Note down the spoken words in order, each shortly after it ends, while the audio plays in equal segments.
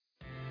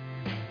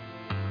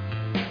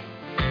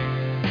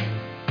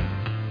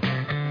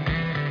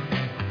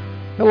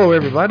Hello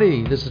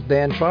everybody, this is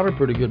Dan Trotter,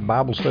 Pretty Good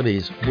Bible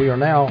Studies. We are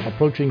now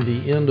approaching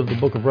the end of the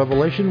book of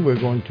Revelation. We're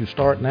going to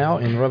start now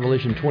in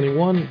Revelation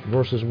 21,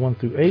 verses 1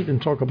 through 8,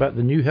 and talk about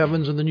the new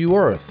heavens and the new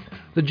earth.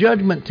 The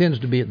judgment tends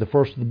to be at the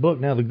first of the book.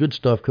 Now the good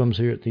stuff comes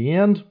here at the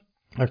end.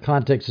 Our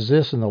context is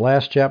this. In the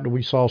last chapter,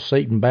 we saw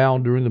Satan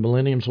bound during the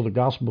millennium so the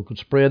gospel could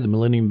spread, the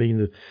millennium being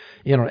the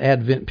inner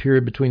Advent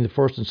period between the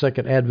first and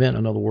second Advent,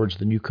 in other words,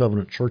 the New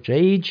Covenant Church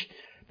age.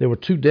 There were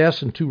two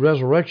deaths and two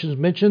resurrections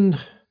mentioned.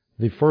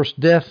 The first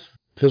death,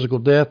 physical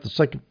death, the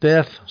second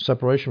death,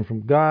 separation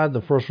from God,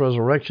 the first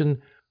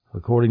resurrection,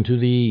 according to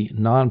the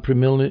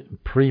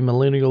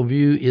non-premillennial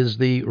view, is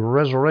the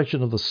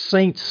resurrection of the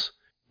saints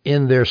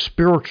in their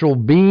spiritual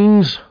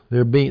beings,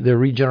 their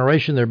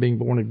regeneration, their being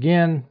born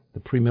again. The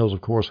premills,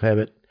 of course, have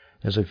it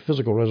as a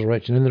physical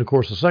resurrection. And then, of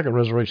course, the second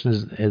resurrection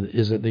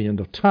is at the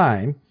end of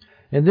time.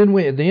 And then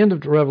at the end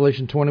of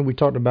Revelation 20, we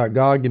talked about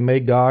Gog and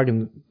Magog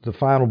and the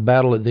final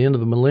battle at the end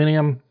of the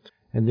millennium.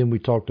 And then we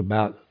talked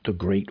about the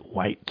great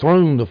white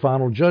throne, the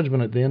final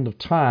judgment at the end of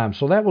time.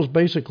 So that was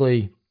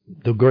basically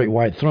the great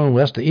white throne.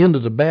 That's the end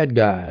of the bad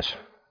guys.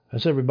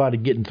 That's everybody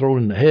getting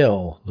thrown into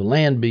hell. The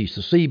land beast,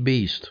 the sea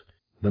beast,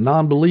 the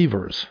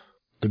non-believers,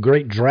 the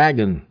great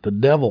dragon, the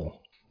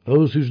devil,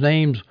 those whose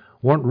names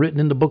weren't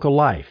written in the book of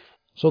life.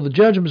 So the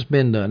judgment's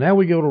been done. Now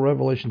we go to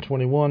Revelation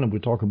 21 and we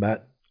talk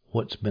about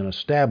what's been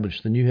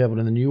established, the new heaven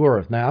and the new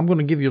earth. Now I'm going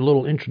to give you a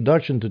little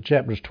introduction to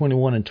chapters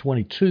 21 and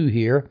 22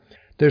 here.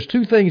 There's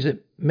two things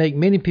that make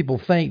many people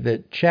think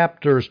that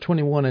chapters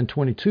 21 and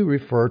 22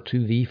 refer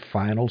to the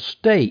final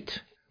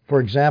state. For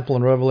example,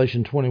 in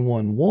Revelation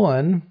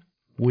 21:1,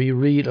 we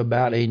read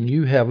about a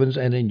new heavens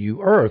and a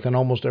new earth, and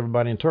almost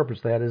everybody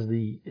interprets that as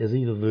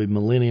either the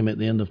millennium at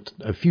the end of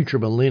a future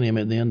millennium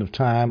at the end of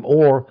time,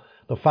 or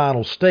the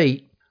final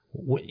state,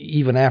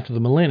 even after the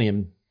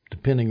millennium,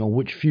 depending on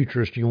which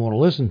futurist you want to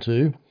listen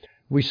to.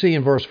 We see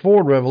in verse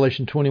 4 of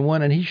Revelation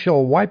 21, and he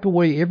shall wipe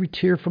away every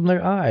tear from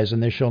their eyes,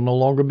 and there shall no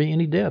longer be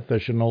any death.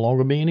 There shall no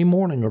longer be any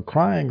mourning or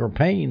crying or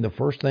pain. The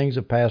first things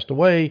have passed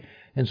away.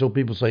 And so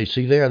people say,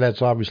 see there,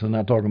 that's obviously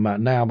not talking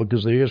about now,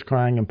 because there is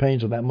crying and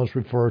pain, so that must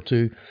refer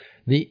to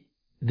the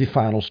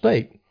final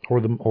state or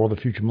the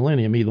future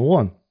millennium, either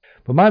one.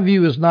 But my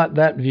view is not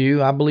that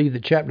view. I believe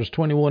that chapters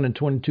 21 and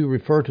 22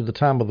 refer to the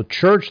time of the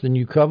church, the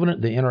new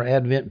covenant, the inner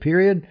Advent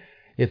period.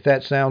 If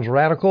that sounds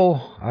radical,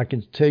 I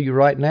can tell you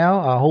right now,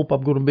 I hope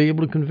I'm going to be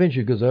able to convince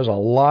you, because there's a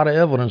lot of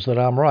evidence that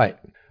I'm right.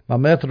 My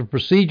method of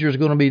procedure is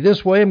going to be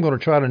this way. I'm going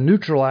to try to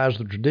neutralize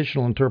the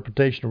traditional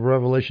interpretation of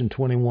Revelation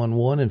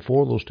 21:1 and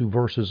 4, those two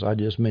verses I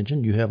just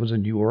mentioned, new heavens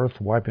and new earth,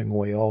 wiping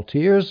away all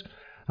tears.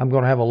 I'm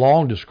going to have a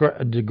long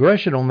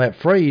digression on that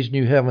phrase,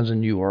 new heavens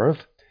and new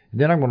earth. And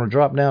then I'm going to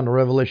drop down to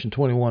Revelation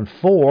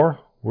 21:4,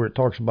 where it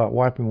talks about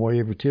wiping away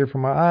every tear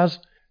from my eyes,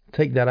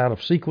 take that out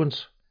of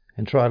sequence,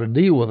 and try to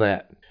deal with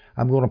that.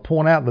 I'm going to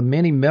point out the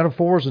many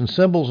metaphors and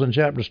symbols in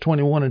chapters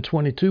 21 and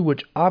 22,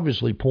 which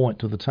obviously point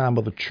to the time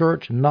of the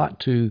church, not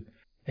to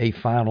a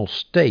final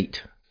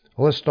state.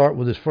 Well, let's start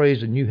with this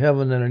phrase, a new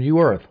heaven and a new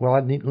earth. Well,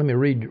 let me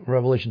read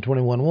Revelation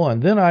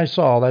 21:1. Then I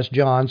saw, that's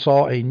John,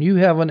 saw a new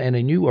heaven and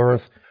a new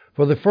earth,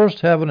 for the first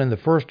heaven and the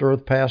first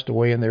earth passed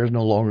away, and there is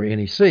no longer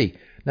any sea.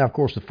 Now, of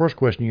course, the first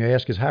question you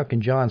ask is, how can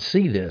John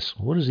see this?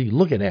 What is he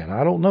looking at?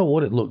 I don't know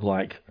what it looked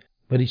like.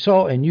 But he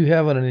saw a new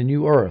heaven and a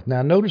new earth.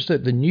 Now, notice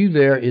that the new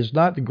there is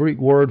not the Greek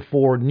word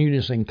for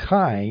newness in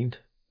kind.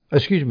 A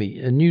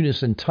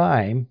newness in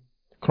time,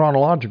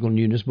 chronological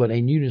newness, but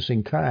a newness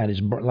in kind.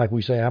 Is like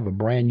we say, I have a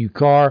brand new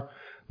car.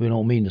 We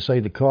don't mean to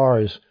say the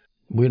car is,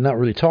 we're not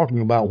really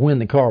talking about when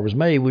the car was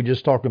made. We're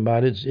just talking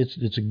about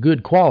it's a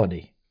good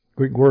quality.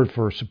 Greek word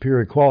for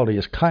superior quality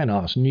is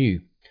kainos,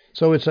 new.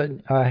 So it's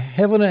a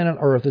heaven and an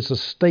earth. It's a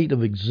state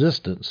of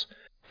existence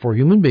for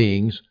human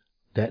beings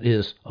that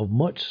is of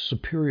much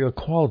superior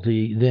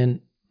quality than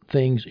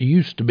things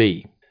used to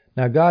be.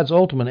 Now, God's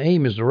ultimate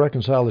aim is to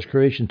reconcile His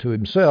creation to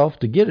Himself,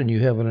 to get a new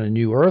heaven and a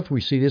new earth.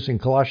 We see this in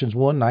Colossians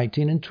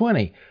 1:19 and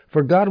 20.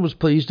 For God was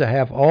pleased to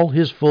have all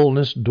His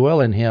fullness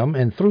dwell in Him,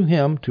 and through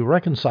Him to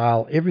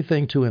reconcile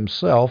everything to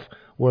Himself,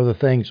 whether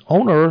things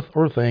on earth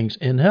or things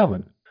in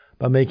heaven,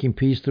 by making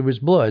peace through His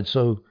blood.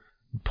 So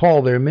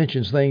Paul there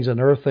mentions things on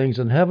earth, things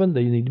in heaven.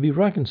 They need to be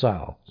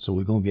reconciled. So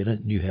we're going to get a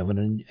new heaven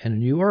and a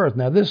new earth.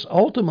 Now, this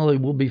ultimately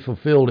will be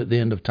fulfilled at the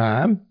end of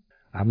time.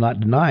 I'm not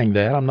denying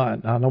that. I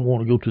don't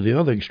want to go to the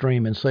other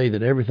extreme and say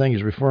that everything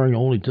is referring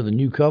only to the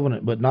new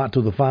covenant, but not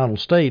to the final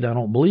state. I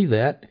don't believe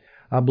that.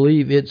 I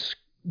believe it's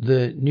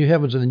the new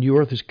heavens and the new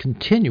earth is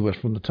continuous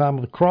from the time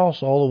of the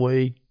cross all the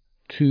way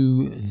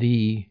till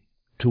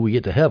we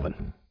get to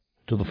heaven,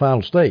 to the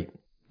final state.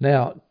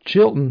 Now,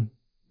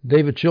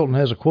 David Chilton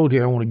has a quote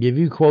here I want to give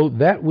you. Quote,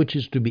 that which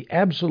is to be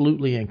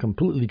absolutely and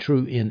completely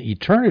true in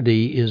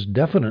eternity is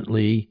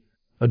definitively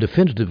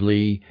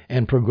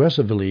and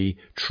progressively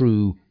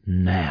true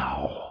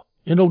now.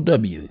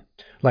 N-O-W.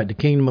 Like the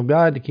kingdom of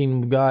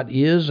God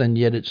is, and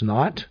yet it's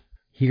not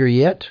here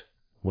yet.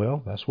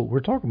 Well, that's what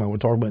we're talking about. We're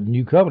talking about the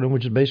new covenant,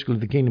 which is basically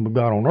the kingdom of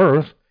God on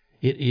earth.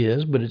 It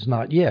is, but it's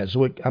not yet.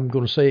 So I'm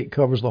going to say it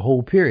covers the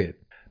whole period.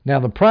 Now,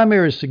 the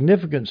primary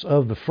significance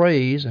of the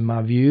phrase, in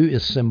my view,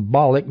 is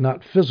symbolic,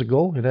 not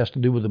physical. It has to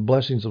do with the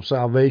blessings of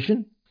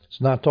salvation.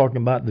 It's not talking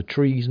about the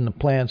trees and the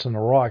plants and the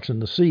rocks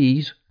and the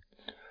seas,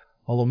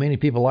 although many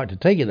people like to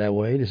take it that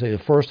way. They say the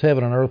first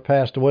heaven and earth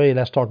passed away.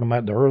 That's talking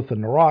about the earth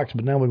and the rocks,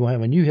 but now we're going to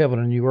have a new heaven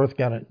and a new earth.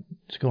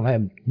 It's going to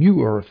have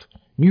new earth,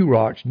 new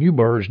rocks, new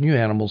birds, new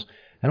animals.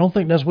 I don't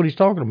think that's what he's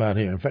talking about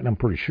here. In fact, I'm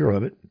pretty sure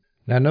of it.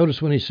 Now,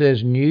 notice when he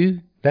says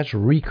new, that's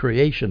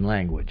recreation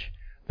language.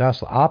 That's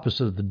the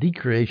opposite of the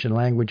decreation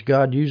language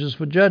God uses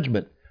for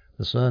judgment.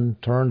 The sun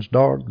turns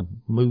dark, the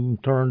moon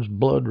turns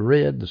blood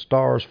red, the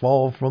stars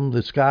fall from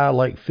the sky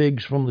like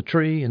figs from the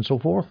tree, and so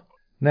forth.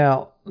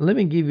 Now, let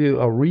me give you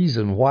a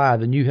reason why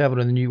the new heaven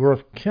and the new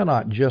earth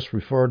cannot just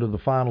refer to the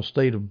final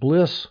state of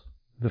bliss.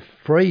 The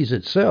phrase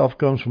itself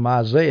comes from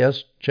Isaiah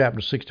chapter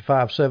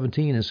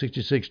 65:17 and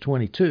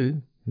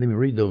 66:22. Let me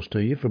read those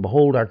to you. For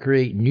behold, I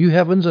create new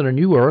heavens and a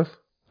new earth.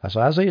 That's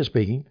Isaiah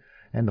speaking.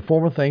 And the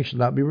former things shall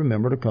not be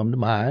remembered or come to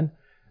mind.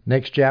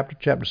 Next chapter,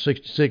 chapter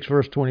 66,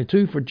 verse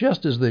 22. For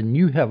just as the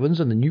new heavens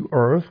and the new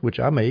earth, which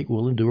I make,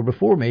 will endure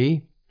before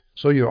me,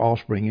 so your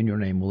offspring and your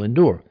name will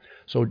endure.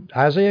 So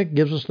Isaiah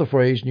gives us the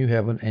phrase new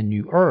heaven and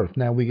new earth.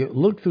 Now we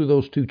look through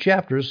those two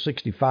chapters,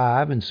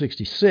 65 and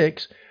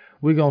 66,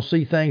 we're going to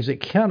see things that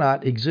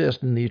cannot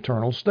exist in the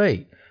eternal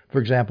state.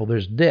 For example,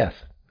 there's death.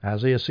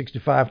 Isaiah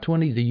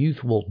 65:20, the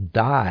youth will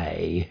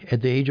die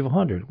at the age of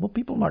 100. Well,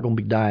 people are not going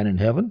to be dying in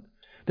heaven.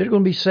 There's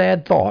going to be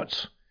sad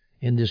thoughts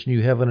in this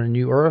new heaven and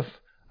new earth.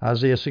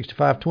 Isaiah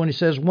 65:20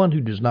 says, one who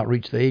does not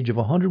reach the age of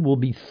 100 will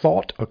be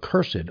thought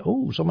accursed.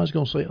 Oh, somebody's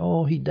going to say,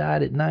 oh, he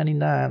died at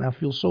 99. I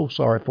feel so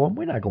sorry for him.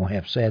 We're not going to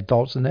have sad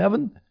thoughts in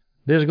heaven.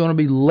 There's going to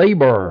be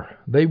labor.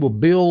 They will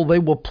build, they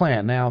will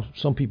plant. Now,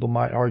 some people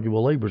might argue,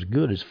 well, labor's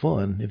good, it's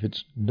fun if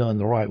it's done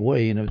the right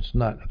way and if it's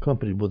not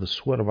accompanied with the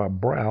sweat of our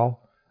brow.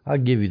 I'll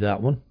give you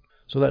that one.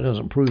 So that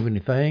doesn't prove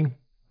anything.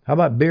 How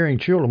about bearing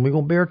children? We're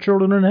going to bear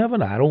children in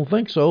heaven? I don't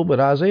think so, but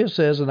Isaiah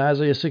says in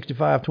Isaiah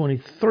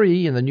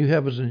 65:23, in the new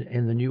heavens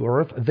and the new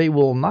earth, they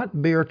will not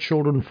bear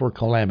children for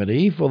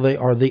calamity, for they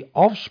are the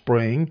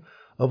offspring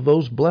of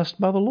those blessed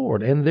by the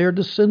Lord, and their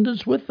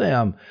descendants with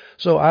them.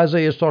 So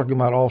Isaiah is talking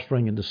about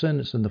offspring and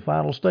descendants in the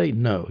final state?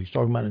 No, he's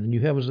talking about in the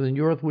new heavens and the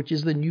new earth, which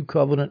is the new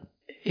covenant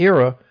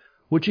era,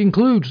 which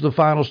includes the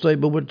final state,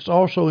 but which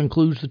also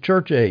includes the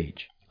church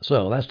age.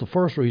 So that's the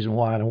first reason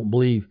why I don't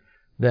believe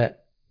that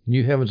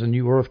new heavens and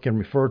new earth can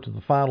refer to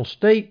the final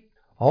state.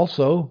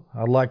 Also,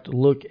 I'd like to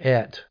look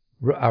at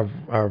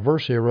our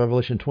verse here,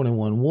 Revelation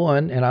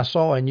 21:1, and I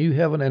saw a new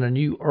heaven and a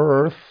new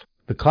earth.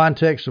 The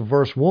context of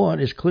verse 1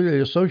 is clearly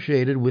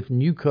associated with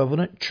new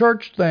covenant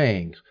church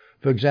things.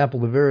 For example,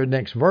 the very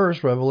next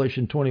verse,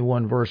 Revelation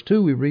 21, verse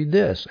 2, we read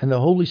this, and the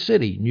holy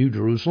city, New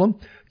Jerusalem,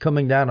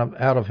 coming down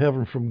out of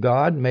heaven from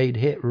God,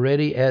 made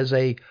ready as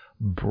a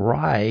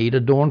bride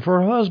adorned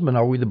for her husband.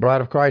 Are we the bride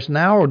of Christ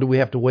now, or do we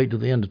have to wait till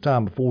the end of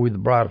time before we're the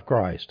bride of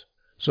Christ?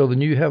 So the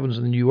new heavens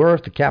and the new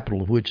earth, the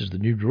capital of which is the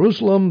New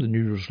Jerusalem. The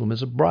New Jerusalem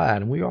is a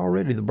bride, and we are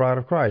already the bride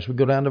of Christ. We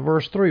go down to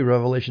verse 3,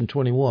 Revelation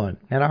 21.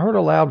 And I heard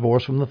a loud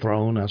voice from the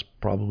throne, that's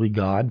probably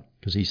God,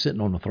 because he's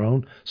sitting on the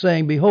throne,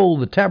 saying,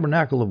 behold, the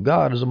tabernacle of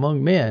God is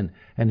among men,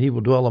 and he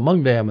will dwell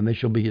among them, and they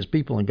shall be his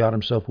people, and God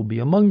himself will be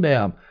among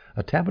them.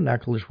 A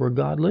tabernacle is where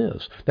God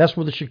lives. That's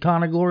where the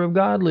Shekinah glory of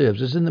God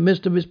lives. It's in the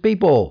midst of his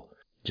people.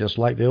 Just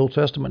like the Old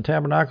Testament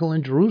tabernacle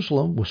in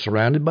Jerusalem was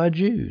surrounded by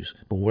Jews.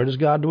 But where does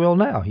God dwell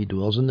now? He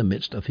dwells in the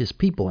midst of his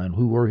people. And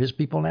who were his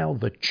people now?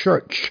 The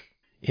church.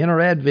 Inner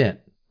Advent,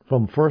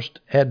 from first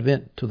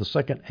Advent to the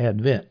second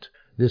Advent.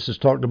 This is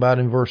talked about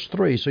in verse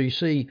 3. So you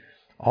see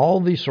all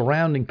the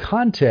surrounding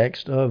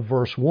context of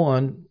verse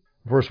 1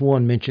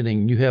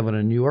 mentioning new heaven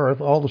and new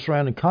earth, all the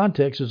surrounding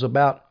context is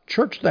about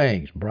church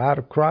things. Bride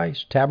of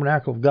Christ,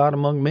 tabernacle of God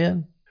among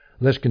men.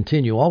 Let's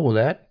continue on with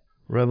that.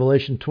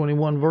 Revelation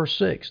 21, verse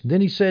 6.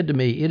 Then he said to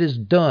me, it is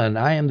done.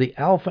 I am the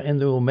Alpha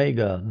and the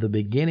Omega, the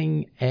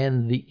beginning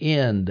and the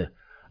end.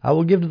 I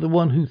will give to the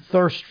one who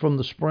thirsts from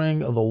the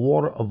spring of the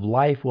water of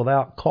life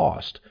without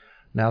cost.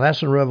 Now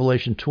that's in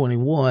Revelation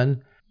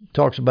 21. It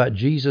talks about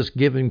Jesus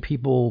giving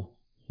people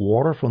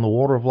water from the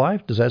water of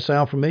life. Does that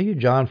sound familiar?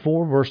 John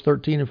 4, verse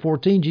 13 and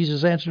 14.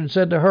 Jesus answered and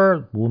said to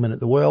her, woman at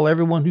the well,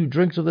 everyone who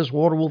drinks of this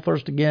water will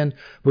thirst again,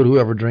 but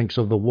whoever drinks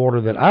of the water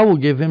that I will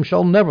give him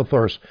shall never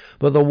thirst.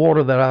 But the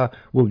water that I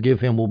will give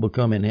him will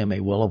become in him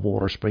a well of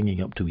water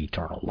springing up to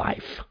eternal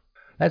life.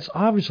 That's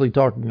obviously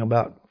talking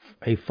about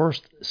a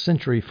first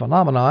century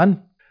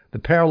phenomenon. The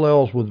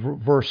parallels with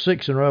verse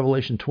 6 in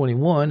Revelation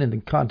 21 in the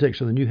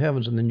context of the new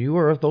heavens and the new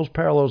earth, those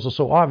parallels are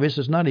so obvious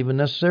it's not even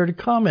necessary to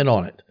comment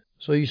on it.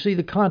 So you see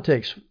the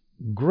context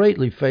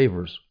greatly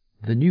favors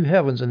the new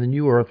heavens and the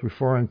new earth,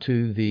 referring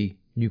to the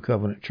new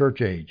covenant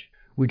church age.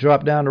 We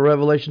drop down to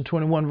Revelation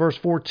 21, verse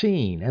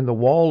 14. And the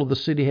wall of the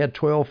city had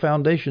 12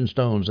 foundation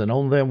stones, and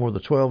on them were the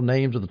 12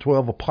 names of the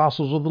 12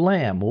 apostles of the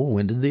Lamb. Well,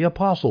 when did the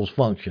apostles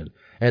function?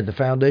 At the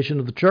foundation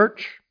of the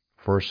church?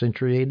 1st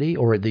century A.D.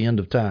 or at the end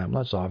of time?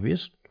 That's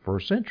obvious.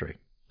 1st century.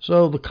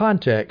 So the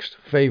context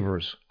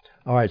favors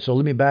All right, so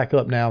let me back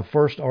up now.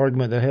 First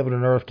argument that heaven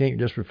and earth can't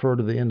just refer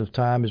to the end of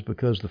time is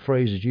because the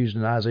phrase is used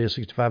in Isaiah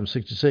 65 and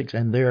 66,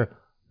 and there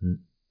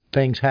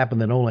things happen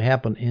that only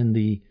happen in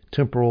the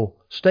temporal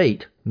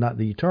state, not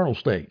the eternal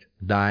state.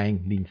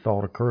 Dying, being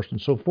thought accursed, and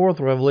so forth.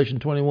 Revelation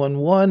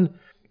 21:1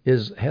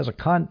 has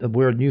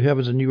where new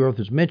heavens and new earth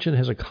is mentioned,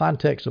 has a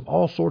context of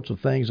all sorts of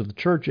things of the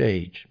church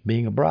age,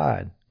 being a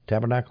bride,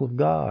 tabernacle of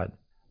God,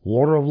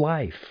 water of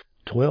life,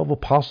 12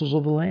 apostles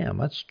of the Lamb.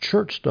 That's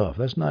church stuff.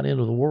 That's not end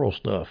of the world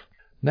stuff.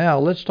 Now,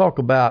 let's talk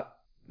about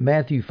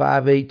Matthew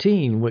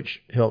 5:18,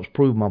 which helps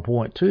prove my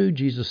point too.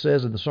 Jesus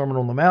says in the Sermon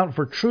on the Mount,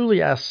 "For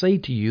truly I say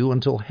to you,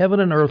 until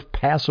heaven and earth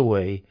pass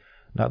away,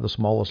 not the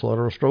smallest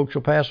letter or stroke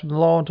shall pass from the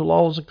law until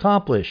all is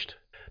accomplished."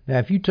 Now,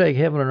 if you take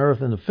heaven and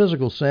earth in the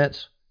physical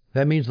sense,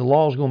 that means the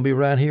law is going to be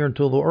around here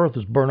until the earth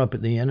is burned up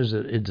at the end, as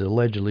it's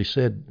allegedly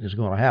said is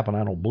going to happen.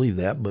 I don't believe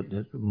that, but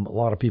a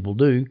lot of people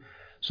do.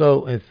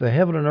 So if the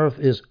heaven and earth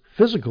is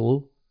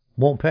physical,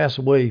 won't pass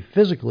away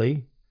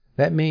physically,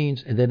 that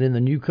means that in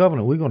the new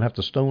covenant, we're going to have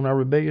to stone our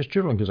rebellious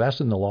children, because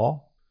that's in the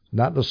law.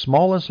 Not the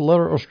smallest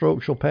letter or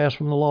stroke shall pass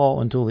from the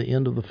law until the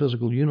end of the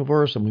physical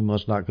universe, and we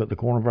must not cut the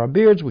corner of our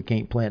beards. We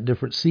can't plant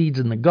different seeds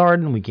in the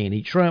garden. We can't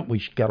eat shrimp.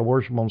 We got to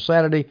worship on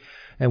Saturday,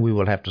 and we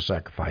will have to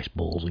sacrifice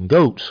bulls and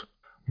goats.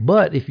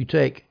 But if you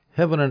take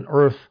heaven and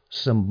earth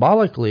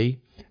symbolically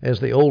as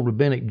the old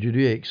rabbinic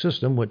Judaic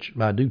system, which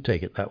I do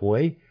take it that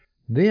way,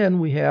 then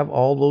we have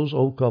all those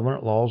old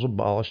covenant laws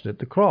abolished at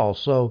the cross.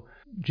 So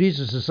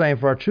Jesus is saying,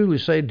 "For I truly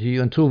say to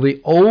you, until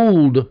the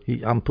old,"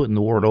 I'm putting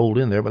the word old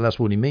in there, but that's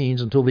what he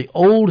means, "until the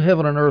old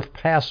heaven and earth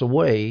pass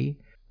away,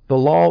 the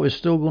law is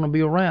still going to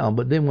be around.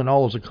 But then when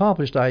all is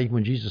accomplished, i.e.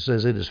 when Jesus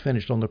says it is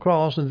finished on the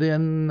cross, and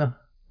then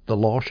the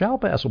law shall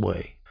pass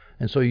away."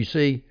 And so you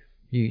see,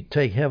 you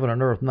take heaven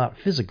and earth not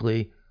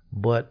physically,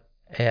 but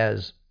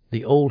as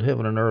the old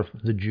heaven and earth,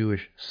 the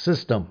Jewish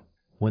system.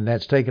 When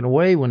that's taken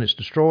away, when it's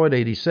destroyed,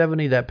 AD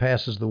 70, that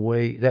paves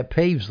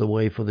the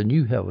way for the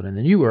new heaven and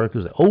the new earth,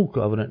 because the old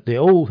covenant, the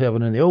old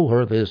heaven and the old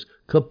earth is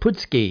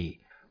kaputski.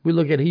 We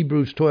look at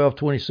Hebrews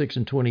 12:26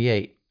 and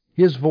 28.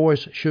 "His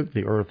voice shook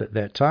the earth at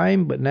that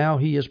time, but now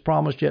he has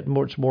promised yet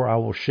much more. I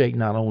will shake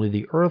not only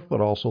the earth, but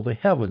also the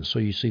heavens." So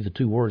you see the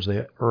two words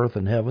there, earth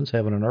and heavens,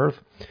 heaven and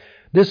earth.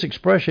 This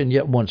expression,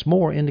 "yet once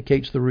more,"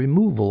 indicates the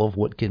removal of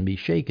what can be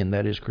shaken,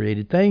 that is,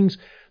 created things,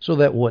 so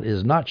that what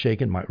is not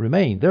shaken might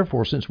remain.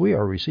 Therefore, since we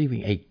are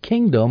receiving a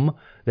kingdom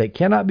that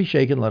cannot be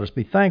shaken, let us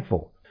be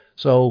thankful.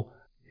 So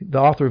the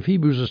author of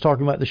Hebrews is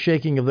talking about the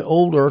shaking of the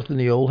old earth and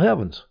the old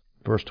heavens.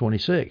 Verse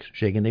 26,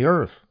 shaking the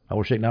earth. "I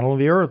will shake not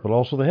only the earth, but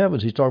also the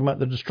heavens." He's talking about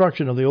the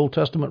destruction of the Old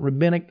Testament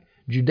rabbinic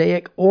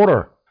Judaic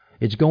order.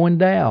 It's going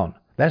down.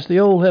 That's the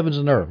old heavens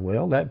and earth.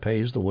 Well, that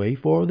paves the way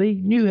for the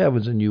new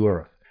heavens and new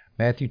earth.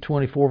 Matthew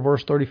 24,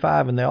 verse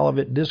 35, in the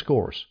Olivet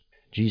Discourse,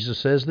 Jesus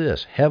says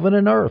this, "Heaven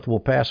and earth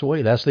will pass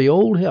away." That's the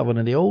old heaven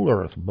and the old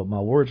earth, "but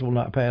my words will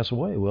not pass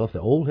away." Well, if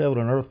the old heaven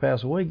and earth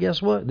pass away,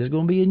 guess what? There's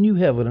going to be a new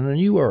heaven and a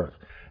new earth.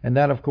 And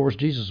that, of course,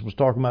 Jesus was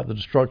talking about the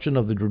destruction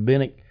of the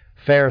rabbinic,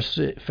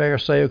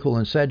 Pharisaical,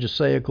 and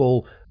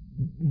Sadduceical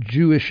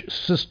Jewish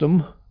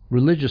system,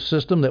 religious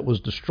system that was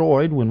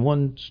destroyed when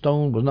one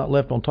stone was not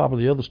left on top of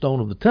the other stone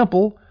of the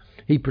temple.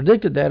 He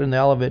predicted that in the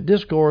Olivet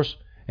Discourse.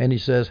 And he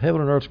says,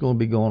 heaven and earth is going to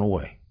be going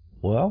away.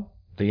 Well,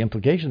 the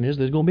implication is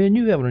there's going to be a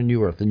new heaven and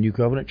new earth, the New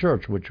Covenant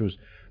Church, which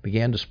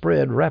began to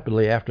spread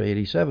rapidly after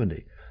AD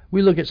 70.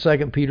 We look at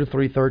 2 Peter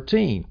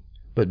 3:13.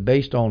 "But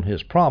based on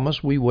his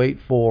promise, we wait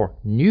for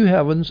new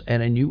heavens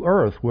and a new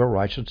earth where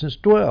righteousness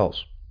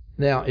dwells."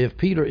 Now, if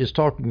Peter is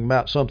talking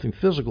about something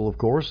physical, of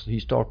course,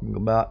 he's talking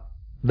about,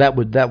 that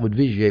would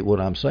vitiate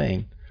what I'm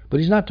saying. But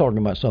he's not talking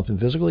about something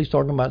physical, he's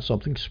talking about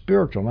something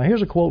spiritual. Now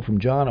here's a quote from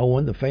John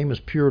Owen, the famous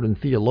Puritan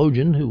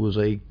theologian who was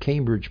a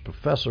Cambridge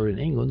professor in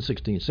England,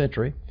 16th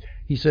century.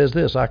 He says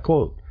this, I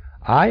quote,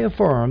 "I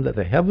affirm that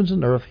the heavens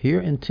and earth here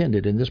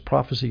intended in this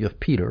prophecy of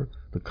Peter,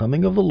 the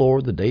coming of the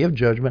Lord, the day of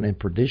judgment and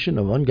perdition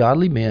of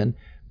ungodly men,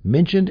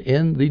 mentioned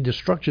in the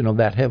destruction of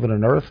that heaven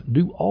and earth,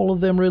 do all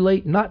of them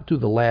relate not to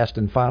the last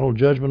and final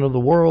judgment of the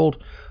world,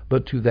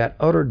 but to that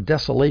utter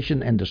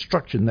desolation and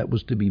destruction that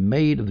was to be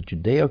made of the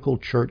Judaical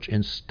church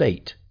and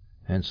state."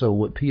 And so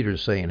what Peter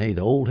is saying, hey,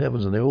 the old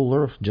heavens and the old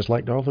earth, just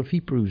like the author of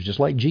Hebrews, just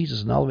like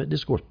Jesus in the Olivet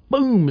Discourse,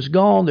 boom, it's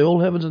gone. The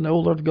old heavens and the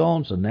old earth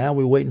gone. So now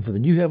we're waiting for the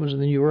new heavens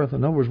and the new earth.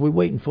 In other words, we're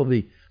waiting for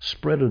the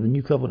spread of the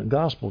new covenant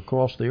gospel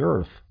across the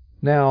earth.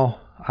 Now,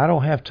 I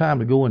don't have time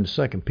to go into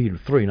 2 Peter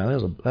 3. Now,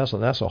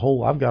 that's a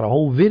whole, I've got a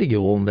whole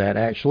video on that,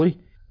 actually.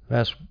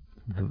 That's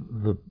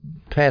the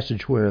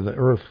passage where the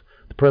earth,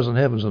 the present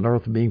heavens and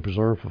earth are being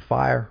preserved for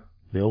fire,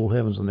 the old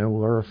heavens and the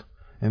old earth.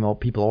 And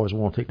people always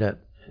want to take that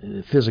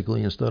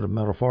physically instead of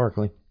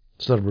metaphorically,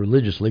 instead of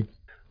religiously.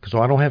 So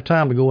I don't have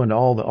time to go into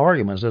all the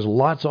arguments. There's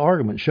lots of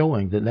arguments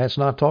showing that that's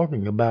not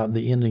talking about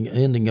the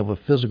ending of a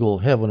physical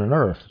heaven and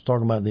earth. It's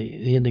talking about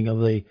the ending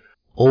of the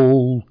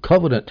old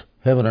covenant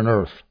heaven and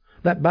earth.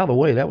 That, by the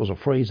way, that was a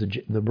phrase that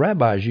the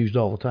rabbis used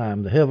all the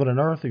time. The heaven and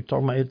earth, they're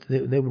talking about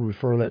it, they would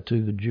refer that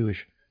to the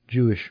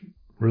Jewish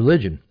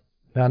religion.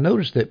 Now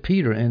notice that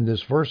Peter in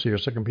this verse here,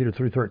 2 Peter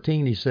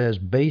 3:13, he says,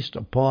 based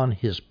upon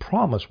his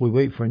promise, we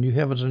wait for a new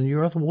heavens and a new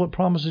earth. And what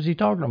promise is he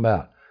talking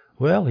about?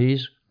 Well,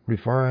 he's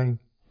referring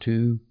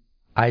to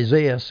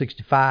Isaiah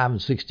 65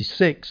 and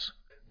 66,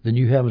 the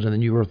new heavens and the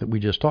new earth that we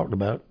just talked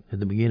about at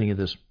the beginning of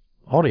this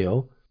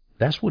audio.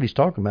 That's what he's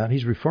talking about.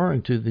 He's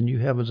referring to the new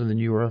heavens and the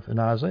new earth in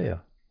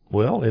Isaiah.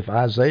 Well, if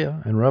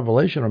Isaiah and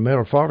Revelation are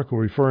metaphorical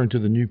referring to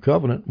the new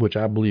covenant, which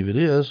I believe it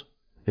is,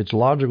 it's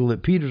logical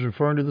that Peter's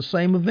referring to the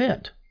same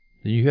event,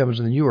 the new heavens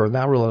and the new earth.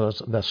 Now, I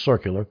realize that's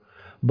circular,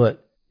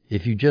 but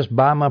if you just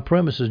buy my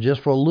premises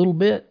just for a little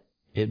bit,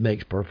 it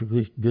makes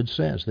perfectly good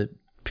sense that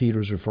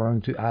Peter's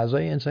referring to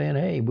Isaiah and saying,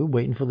 hey, we're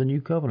waiting for the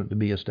new covenant to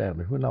be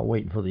established. We're not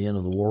waiting for the end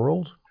of the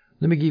world.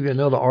 Let me give you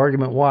another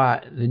argument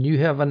why the new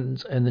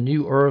heavens and the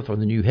new earth, or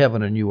the new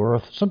heaven and new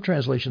earth. Some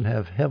translations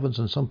have heavens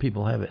and some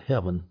people have it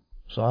heaven,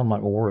 so I'm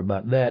not going to worry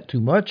about that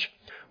too much.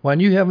 Why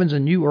new heavens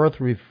and new earth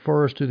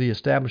refers to the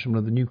establishment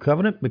of the new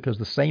covenant, because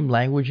the same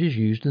language is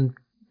used in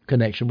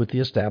connection with the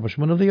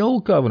establishment of the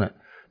old covenant.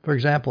 For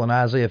example, in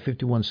Isaiah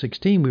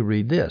 51:16, we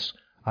read this,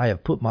 I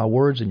have put my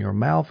words in your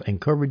mouth and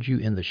covered you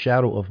in the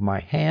shadow of my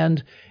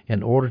hand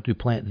in order to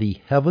plant the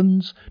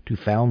heavens, to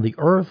found the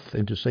earth,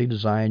 and to say to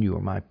Zion, you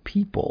are my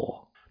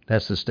people.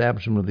 That's the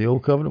establishment of the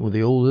old covenant with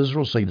the old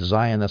Israel. Say to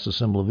Zion, that's the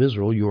symbol of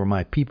Israel, you are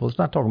my people. It's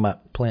not talking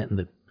about planting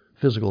the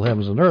physical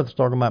heavens and earth. It's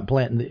talking about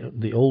planting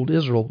the old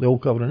Israel, the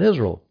old covenant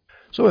Israel.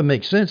 So it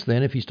makes sense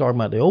then, if he's talking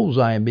about the old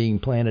Zion being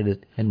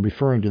planted and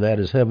referring to that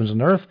as heavens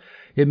and earth,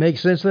 it makes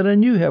sense that a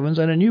new heavens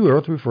and a new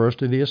earth refers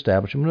to the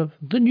establishment of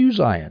the new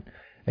Zion.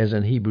 As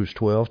in Hebrews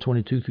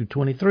 12:22 through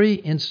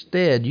 23,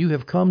 instead you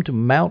have come to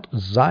Mount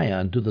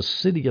Zion, to the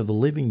city of the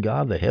living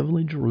God, the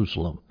heavenly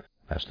Jerusalem.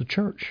 That's the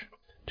church.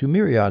 To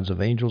myriads of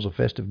angels, a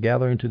festive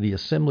gathering, to the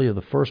assembly of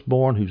the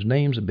firstborn, whose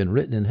names have been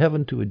written in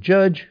heaven, to a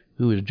judge,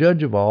 who is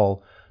judge of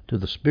all, to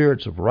the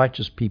spirits of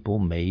righteous people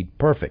made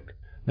perfect.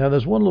 Now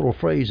there's one little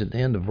phrase at the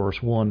end of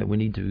verse 1 that we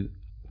need to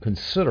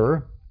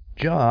consider.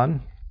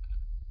 John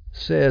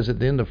says at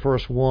the end of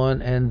verse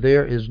 1, and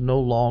there is no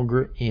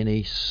longer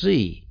any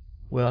sea.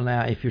 Well,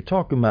 now, if you're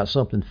talking about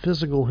something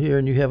physical here,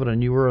 and new heaven and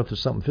new earth is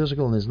something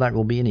physical, and there's not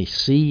going to be any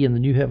sea in the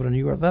new heaven and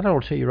new earth, that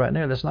ought to tell you right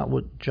now that's not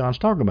what John's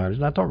talking about. He's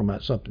not talking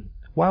about something.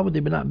 Why would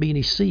there not be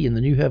any sea in the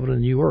new heaven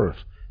and new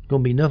earth? It's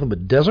going to be nothing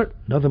but desert,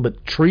 nothing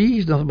but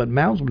trees, nothing but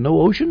mountains, no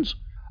oceans?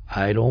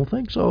 I don't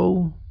think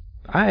so.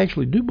 I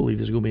actually do believe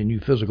there's going to be a new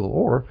physical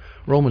order.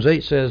 Romans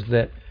 8 says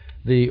that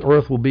the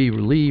earth will be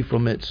relieved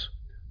from its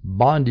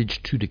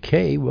bondage to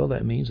decay. Well,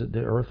 that means that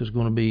the earth is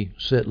going to be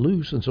set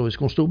loose, and so it's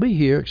going to still be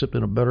here, except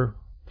in a better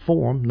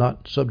form,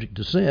 not subject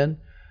to sin.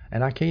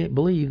 And I can't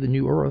believe the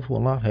new earth will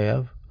not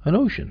have an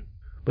ocean.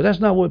 But that's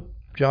not what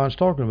John's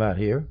talking about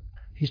here.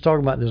 He's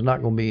talking about there's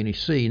not going to be any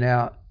sea.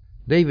 Now,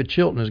 David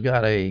Chilton has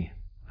got I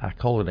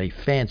call it a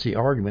fancy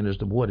argument as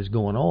to what is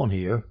going on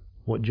here.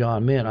 What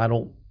John meant, I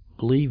don't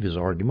believe his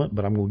argument,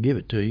 but I'm going to give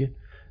it to you.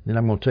 Then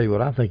I'm going to tell you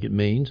what I think it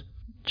means.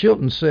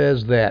 Chilton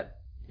says that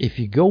if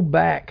you go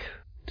back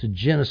to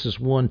Genesis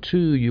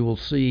 1:2, you will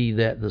see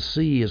that the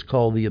sea is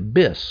called the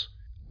abyss.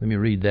 Let me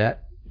read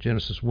that.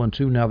 Genesis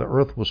 1:2, now the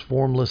earth was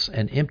formless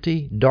and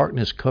empty.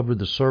 Darkness covered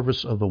the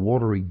surface of the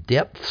watery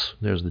depths.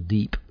 There's the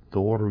deep,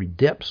 the watery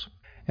depths.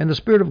 And the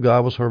Spirit of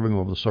God was hovering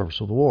over the surface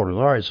of the waters.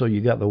 All right, so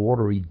you got the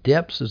watery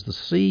depths as the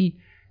sea.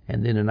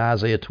 And then in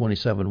Isaiah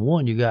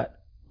 27:1, you got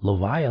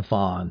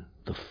Leviathan,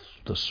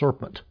 the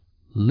serpent,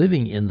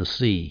 living in the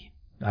sea.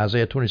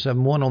 Isaiah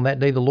 27:1, on that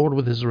day the Lord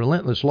with his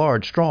relentless,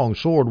 large, strong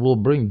sword will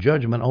bring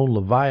judgment on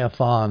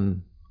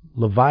Leviathan,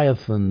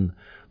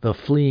 the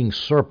fleeing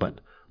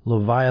serpent.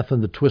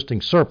 Leviathan, the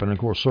twisting serpent. Of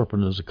course,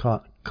 serpent is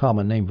a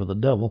common name for the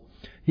devil.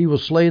 He will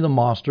slay the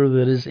monster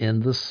that is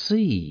in the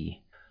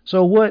sea.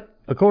 So what,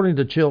 according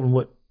to Chilton,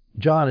 what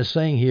John is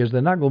saying here is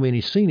there's not going to be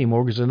any sea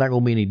anymore because there's not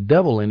going to be any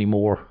devil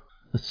anymore.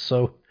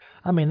 So,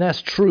 I mean,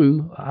 that's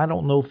true. I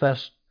don't know if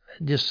it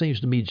just seems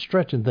to be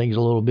stretching things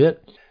a little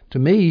bit. To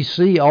me,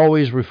 sea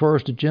always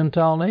refers to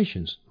Gentile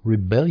nations,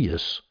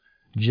 rebellious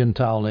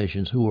Gentile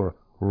nations who are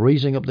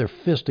raising up their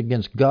fist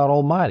against God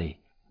Almighty.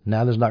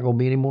 Now there's not going to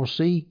be any more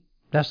sea.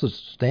 That's the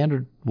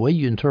standard way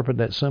you interpret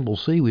that symbol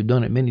sea. We've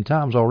done it many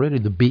times already.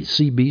 The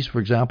sea beast, for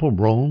example,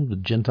 Rome, the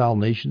Gentile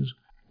nations.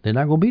 There's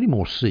not going to be any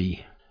more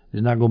sea.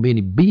 There's not going to be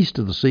any beast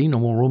of the sea, no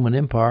more Roman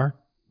Empire,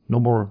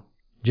 no more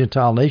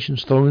Gentile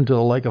nations thrown into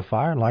the lake of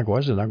fire. And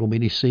likewise, there's not going to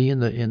be any sea in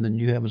the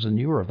new heavens and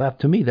new earth.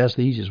 To me, that's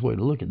the easiest way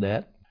to look at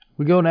that.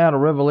 We go now to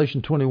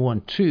Revelation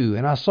 21:2.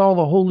 And I saw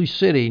the holy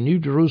city, New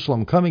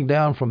Jerusalem, coming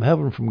down from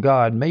heaven from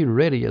God, made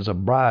ready as a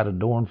bride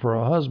adorned for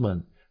her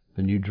husband.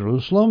 The New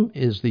Jerusalem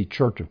is the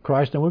Church of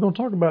Christ. And we're going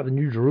to talk about the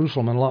New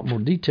Jerusalem in a lot more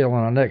detail in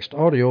our next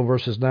audio,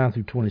 verses 9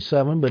 through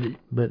 27.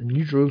 But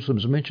New Jerusalem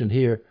is mentioned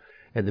here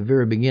at the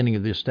very beginning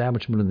of the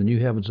establishment of the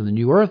new heavens and the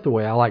new earth. The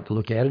way I like to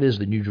look at it is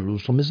the New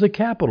Jerusalem is the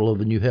capital of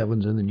the new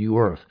heavens and the new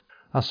earth.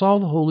 I saw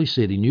the holy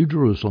city, New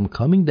Jerusalem,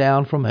 coming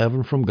down from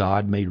heaven from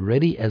God, made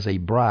ready as a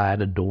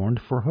bride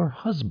adorned for her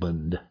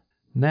husband.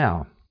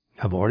 Now,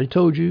 I've already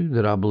told you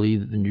that I believe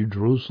that the New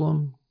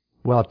Jerusalem,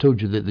 well, I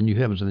told you that the new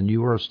heavens and the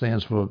new earth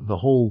stands for the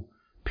whole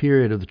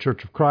period of the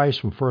Church of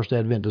Christ from First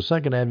Advent to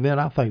Second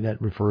Advent, I think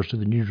that refers to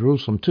the New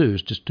Jerusalem too.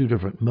 It's just two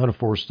different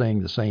metaphors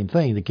saying the same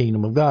thing, the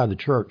kingdom of God, the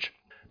church.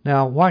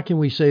 Now, why can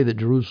we say that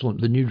Jerusalem,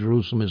 the New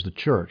Jerusalem, is the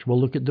church? Well,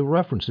 look at the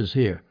references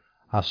here.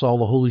 I saw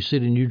the holy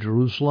city, New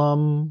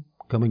Jerusalem,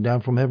 coming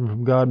down from heaven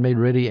from God, made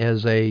ready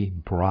as a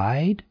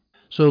bride.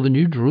 So the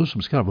New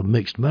Jerusalem is kind of a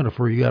mixed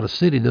metaphor. You got a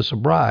city that's a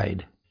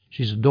bride.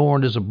 She's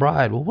adorned as a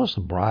bride. Well, what's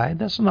the bride?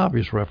 That's an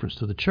obvious reference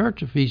to the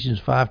church, Ephesians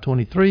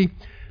 5:23.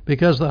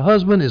 Because the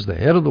husband is the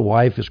head of the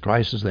wife, as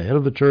Christ is the head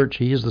of the church.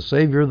 He is the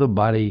Savior of the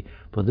body.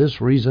 For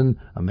this reason,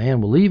 a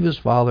man will leave his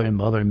father and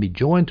mother and be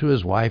joined to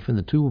his wife, and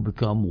the two will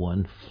become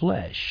one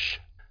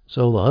flesh.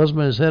 So the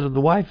husband is head of the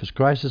wife, as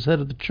Christ is head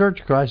of the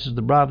church. Christ is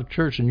the bride of the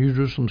church, and New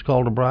Jerusalem is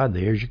called a bride.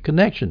 There's your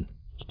connection.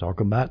 Let's talk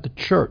about the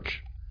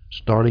church,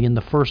 starting in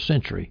the first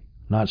century,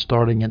 not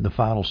starting in the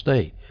final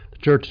state. The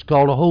church is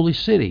called a holy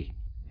city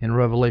in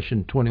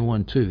Revelation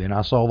 21:2. And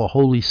I saw the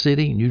holy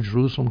city, New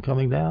Jerusalem,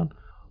 coming down.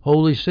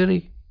 Holy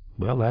city.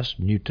 Well, that's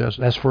New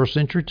Testament. That's first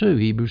century too,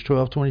 Hebrews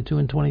 12:22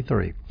 and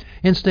 23.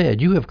 Instead,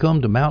 you have come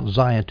to Mount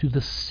Zion, to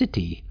the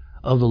city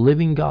of the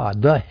living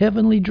God, the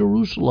heavenly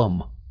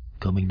Jerusalem,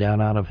 coming down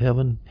out of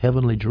heaven,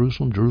 heavenly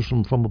Jerusalem,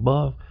 Jerusalem from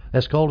above.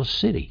 That's called a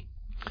city.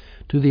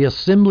 To the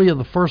assembly of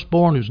the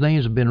firstborn whose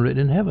names have been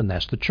written in heaven.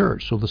 That's the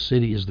church. So the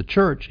city is the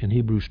church in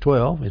Hebrews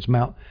 12. It's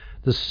Mount.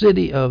 The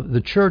city of the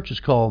church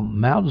is called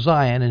Mount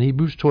Zion in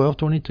Hebrews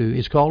 12:22.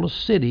 It's called a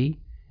city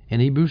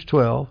in Hebrews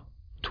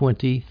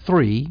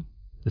 12:23.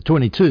 The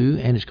 22,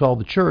 and it's called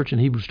the church in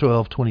Hebrews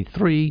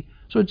 12:23.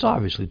 So it's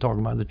obviously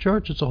talking about the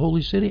church. It's a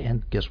holy city.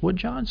 And guess what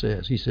John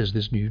says? He says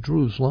this New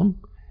Jerusalem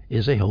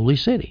is a holy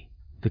city.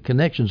 The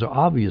connections are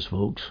obvious,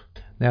 folks.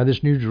 Now,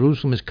 this New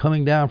Jerusalem is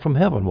coming down from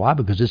heaven. Why?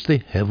 Because it's the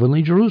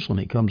heavenly Jerusalem.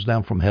 It comes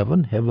down from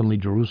heaven, heavenly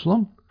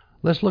Jerusalem.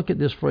 Let's look at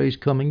this phrase,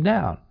 coming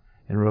down.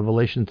 In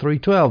Revelation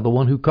 3:12, the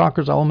one who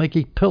conquers, I will make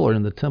a pillar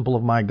in the temple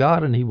of my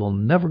God, and he will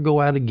never go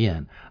out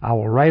again. I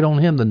will write on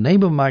him the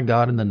name of my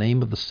God and the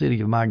name of the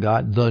city of my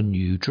God, the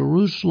New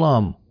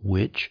Jerusalem,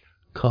 which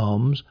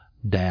comes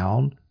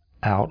down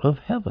out of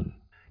heaven.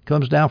 It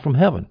comes down from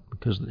heaven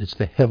because it's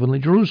the heavenly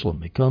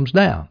Jerusalem. It comes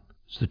down.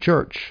 It's the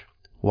church.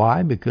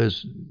 Why?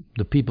 Because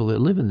the people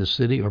that live in this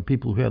city are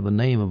people who have the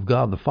name of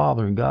God the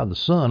Father and God the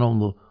Son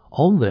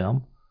on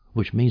them,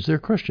 which means they're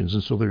Christians,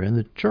 and so they're in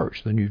the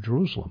church, the New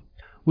Jerusalem.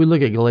 We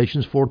look at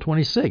Galatians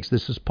 4:26.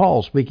 This is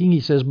Paul speaking. He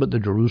says, but the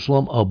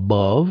Jerusalem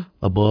above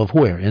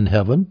where? In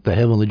heaven, the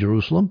heavenly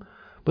Jerusalem.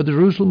 But the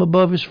Jerusalem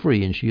above is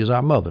free, and she is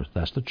our mother.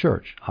 That's the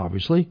church,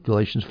 obviously.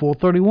 Galatians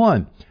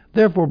 4:31.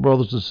 Therefore,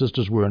 brothers and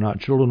sisters, we are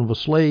not children of a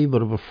slave,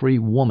 but of a free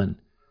woman.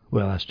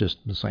 Well, that's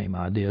just the same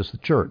idea as the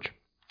church,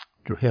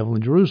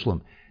 heavenly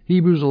Jerusalem.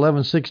 Hebrews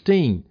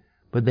 11:16.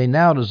 But they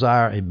now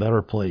desire a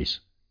better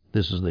place.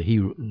 This is the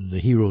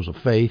heroes of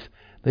faith.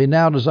 They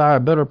now desire a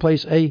better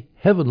place, a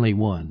heavenly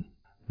one.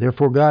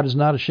 Therefore God is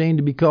not ashamed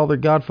to be called their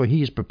God, for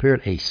he has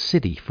prepared a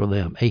city for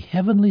them, a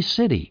heavenly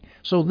city.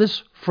 So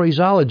this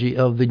phraseology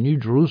of the New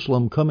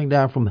Jerusalem coming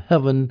down from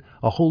heaven,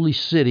 a holy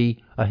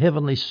city, a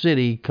heavenly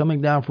city coming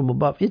down from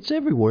above, it's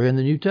everywhere in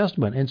the New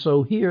Testament. And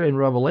so here in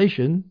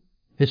Revelation,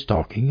 it's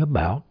talking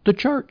about the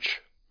church.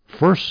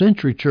 First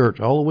century church,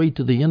 all the way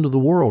to the end of the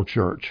world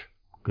church,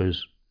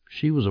 because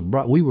she was a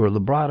bride. We were the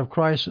bride of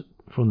Christ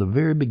from the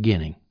very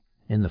beginning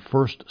in the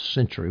first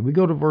century. We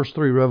go to verse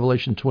 3,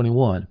 Revelation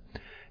 21.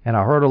 And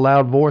I heard a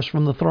loud voice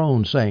from the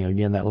throne saying,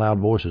 again, that loud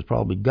voice is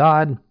probably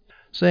God,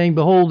 saying,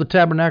 behold, the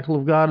tabernacle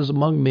of God is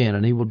among men,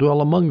 and he will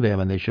dwell among them,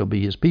 and they shall be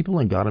his people,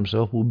 and God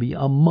himself will be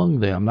among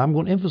them. Now I'm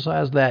going to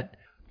emphasize that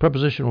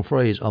prepositional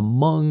phrase,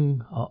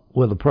 among,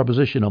 the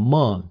preposition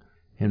among.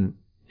 And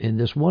in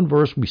this one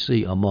verse we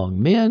see among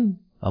men,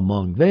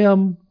 among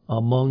them,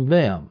 among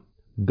them.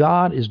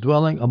 God is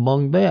dwelling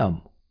among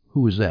them.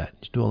 Who is that?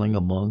 He's dwelling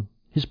among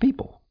his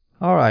people.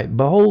 All right,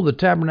 behold, the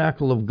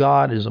tabernacle of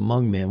God is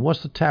among men.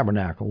 What's the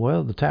tabernacle?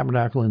 Well, the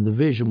tabernacle in the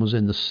vision was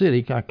in the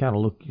city. I kind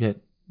of look at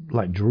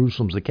like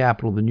Jerusalem's the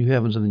capital of the new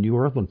heavens and the new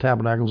earth, and the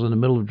tabernacle's in the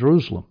middle of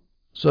Jerusalem.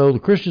 So the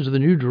Christians of the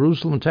New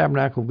Jerusalem, the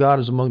tabernacle of God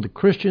is among the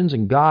Christians,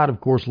 and God,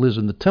 of course, lives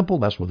in the temple.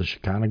 That's where the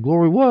Shekinah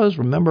glory was.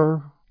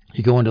 Remember,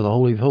 you go into the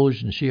Holy of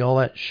Holies and see all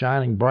that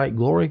shining bright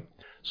glory.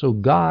 So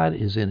God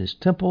is in his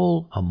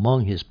temple,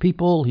 among his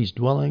people. He's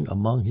dwelling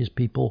among his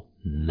people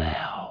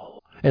now.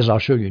 As I'll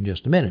show you in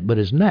just a minute, but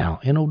is now,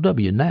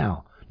 N-O-W,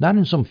 now, not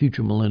in some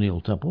future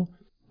millennial temple.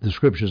 The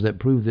scriptures that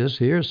prove this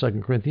here,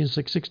 2 Corinthians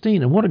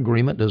 6:16. And what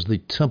agreement does the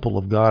temple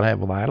of God have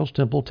with idols?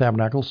 Temple,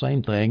 tabernacle,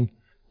 same thing,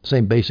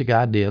 same basic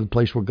idea, the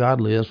place where God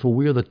lives. For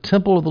we are the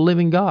temple of the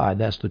living God.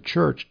 That's the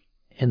church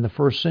in the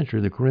first century,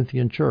 the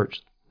Corinthian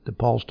church that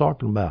Paul's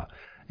talking about.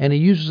 And he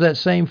uses that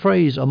same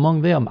phrase,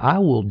 among them. I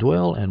will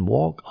dwell and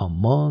walk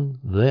among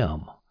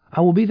them. I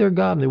will be their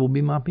God, and they will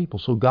be my people.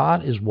 So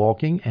God is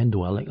walking and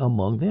dwelling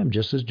among them,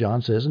 just as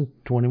John says in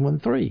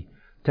 21:3.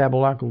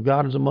 Tabernacle of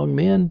God is among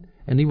men,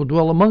 and he will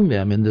dwell among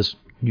them in this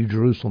New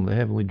Jerusalem, the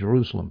heavenly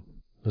Jerusalem.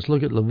 Let's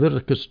look at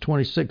Leviticus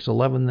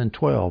 26:11 and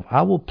 12.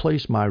 I will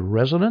place my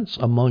residence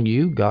among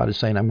you. God is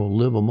saying, I'm going to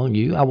live among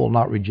you. I will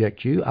not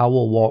reject you. I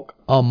will walk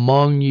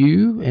among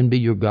you and be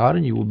your God,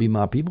 and you will be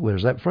my people.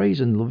 There's that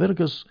phrase in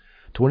Leviticus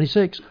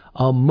 26,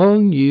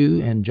 among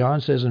you. And John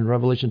says in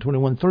Revelation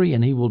 21:3,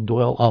 and he will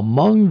dwell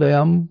among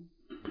them,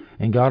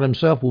 and God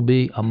himself will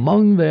be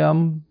among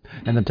them,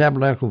 and the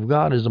tabernacle of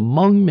God is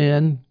among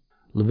men.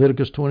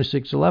 Leviticus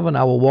 26:11,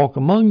 I will walk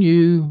among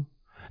you,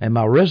 and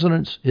my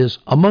residence is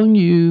among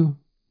you.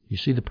 You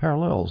see the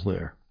parallels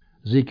there.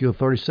 Ezekiel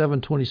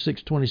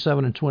 37:26,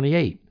 27, and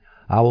 28.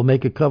 I will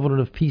make a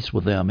covenant of peace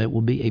with them. It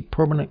will be a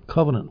permanent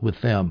covenant with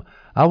them.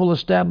 I will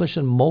establish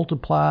and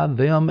multiply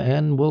them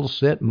and will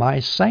set my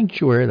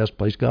sanctuary, that's the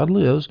place God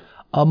lives,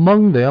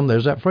 among them.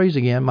 There's that phrase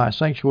again, my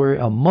sanctuary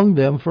among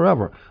them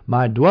forever.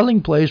 My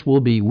dwelling place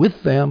will be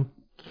with them.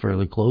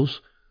 Fairly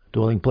close.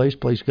 Dwelling place,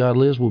 place God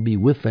lives, will be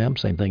with them.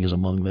 Same thing as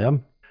among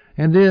them.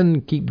 And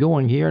then keep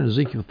going here in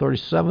Ezekiel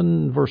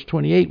 37, verse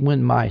 28,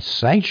 when my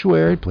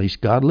sanctuary, place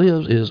God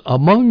lives, is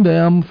among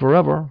them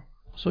forever.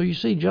 So you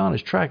see, John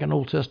is tracking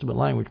Old Testament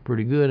language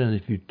pretty good, and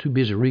if you're too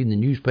busy reading the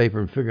newspaper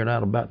and figuring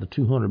out about the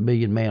 200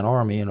 million man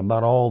army and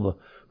about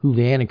who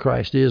the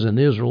Antichrist is in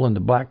Israel and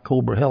the Black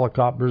Cobra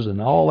helicopters and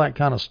all that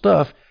kind of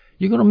stuff,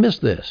 you're going to miss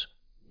this.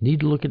 You need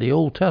to look at the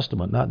Old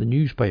Testament, not the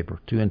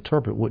newspaper, to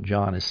interpret what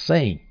John is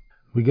saying.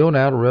 We go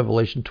now to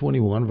Revelation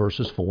 21,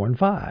 verses 4 and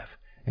 5.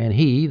 And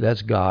he,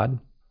 that's God,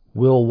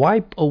 will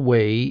wipe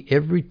away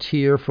every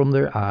tear from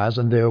their eyes,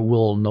 and there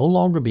will no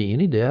longer be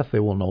any death,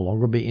 there will no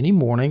longer be any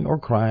mourning or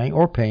crying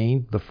or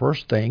pain. The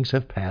first things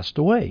have passed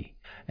away.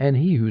 And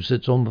he who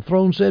sits on the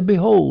throne said,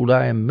 Behold,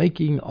 I am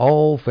making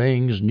all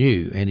things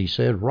new. And he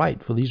said,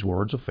 Write, for these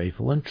words are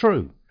faithful and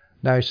true.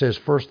 Now he says,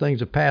 first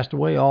things have passed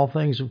away, all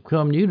things have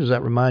come new. Does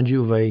that remind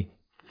you of a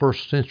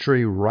first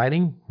century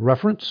writing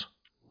reference?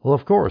 Well,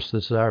 of course,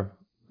 this is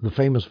the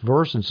famous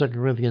verse in 2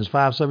 Corinthians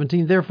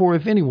 5:17, Therefore,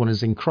 if anyone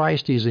is in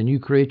Christ, he is a new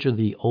creature.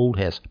 The old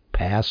has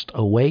passed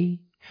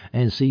away,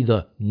 and see,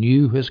 the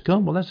new has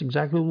come. Well, that's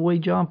exactly the way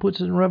John puts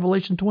it in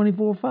Revelation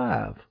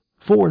 24:5.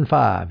 4 and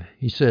 5,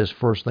 he says,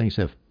 first things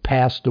have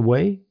passed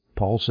away.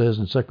 Paul says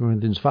in 2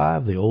 Corinthians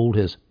 5, the old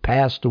has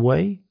passed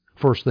away.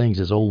 First things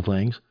is old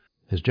things.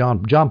 As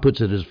John puts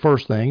it as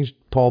first things,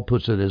 Paul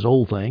puts it as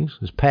old things,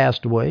 has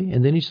passed away.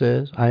 And then he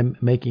says, I'm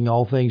making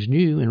all things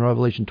new in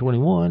Revelation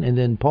 21. And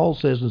then Paul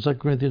says in 2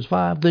 Corinthians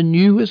 5, the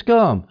new has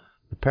come.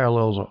 The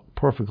parallels are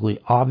perfectly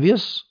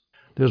obvious.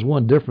 There's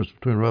one difference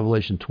between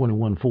Revelation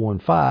 21, 4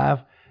 and 5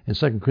 and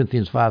 2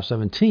 Corinthians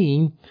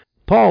 5:17.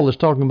 Paul is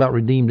talking about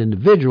redeemed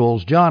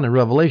individuals. John in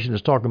Revelation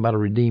is talking about a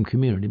redeemed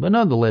community. But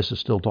nonetheless,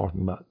 it's still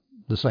talking about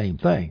the same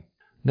thing.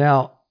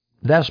 Now,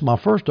 that's my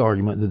first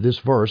argument, that this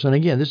verse, and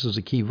again, this is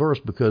a key verse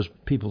because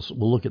people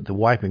will look at the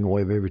wiping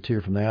away of every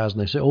tear from their eyes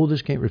and they say, oh,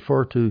 this can't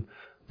refer to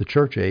the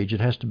church age. It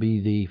has to be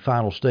the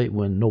final state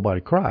when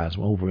nobody cries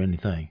over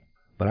anything.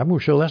 But I'm going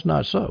to show that's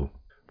not so.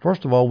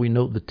 First of all, we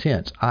note the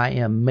tense, I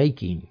am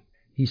making.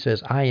 He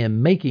says, I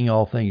am making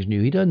all things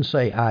new. He doesn't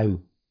say, I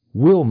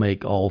will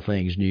make all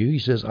things new. He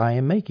says, I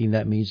am making.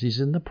 That means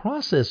he's in the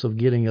process of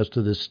getting us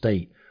to this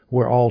state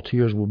where all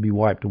tears will be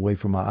wiped away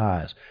from our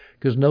eyes.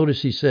 Because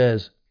notice he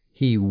says,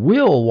 he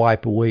will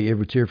wipe away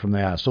every tear from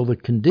the eyes. So the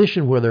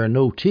condition where there are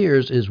no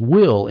tears is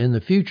will in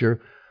the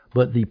future,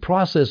 but the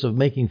process of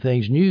making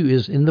things new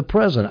is in the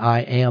present.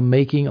 I am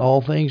making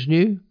all things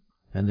new.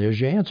 And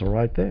there's your answer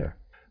right there.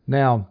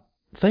 Now,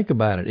 think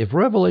about it. If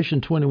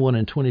Revelation 21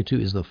 and 22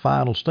 is the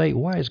final state,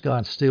 why is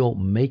God still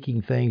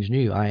making things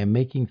new? I am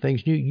making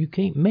things new. You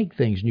can't make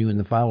things new in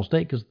the final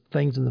state because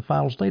things in the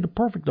final state are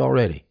perfect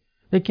already.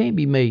 They can't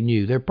be made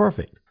new. They're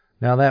perfect.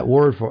 Now that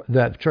word for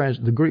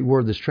the Greek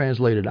word that's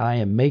translated I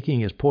am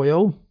making is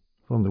poio,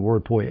 from the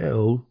word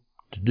poio,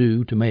 to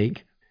do, to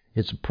make.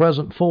 It's a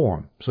present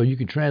form. So you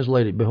could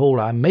translate it, behold,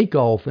 I make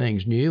all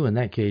things new. In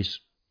that case,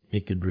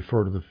 it could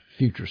refer to the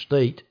future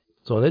state.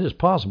 So that is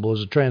possible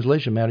as a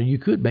translation matter. You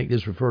could make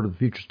this refer to the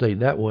future state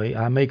that way.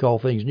 I make all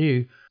things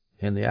new.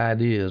 And the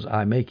idea is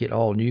I make it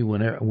all new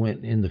when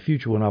in the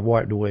future when I've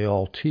wiped away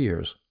all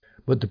tears.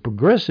 But the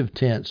progressive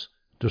tense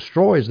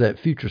destroys that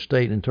future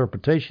state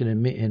interpretation,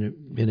 and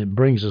it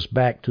brings us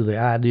back to the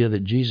idea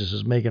that Jesus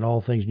is making all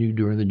things new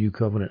during the new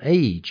covenant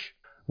age.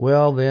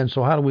 Well then,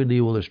 so how do we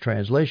deal with this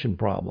translation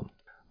problem?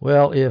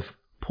 Well, if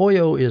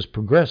poio is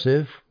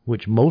progressive,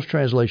 which most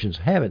translations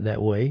have it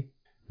that way,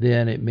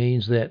 then it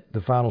means that the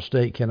final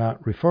state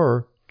cannot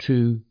refer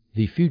to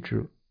the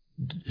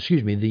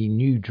the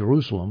new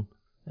Jerusalem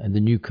and the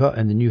new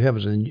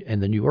heavens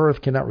and the new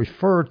earth cannot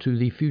refer to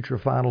the future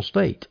final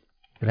state.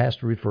 It has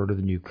to refer to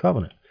the new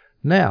covenant.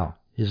 Now,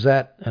 is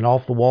that an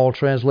off-the-wall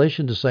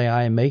translation to say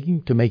I am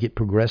making, to make it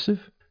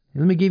progressive?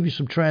 Let me give you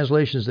some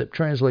translations that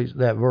translate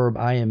that verb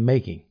I am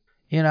making.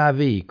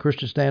 NIV,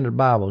 Christian Standard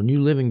Bible,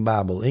 New Living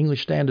Bible,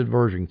 English Standard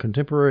Version,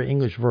 Contemporary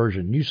English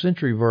Version, New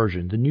Century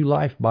Version, the New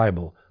Life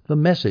Bible, the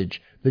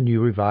Message, the New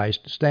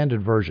Revised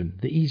Standard Version,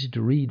 the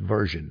Easy-to-Read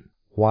Version.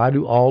 Why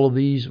do all of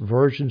these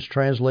versions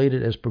translate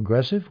it as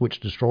progressive,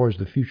 which destroys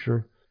the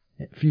future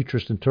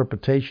futurist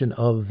interpretation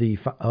of the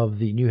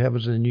new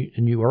heavens and the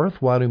new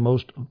earth. Why do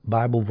most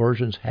Bible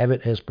versions have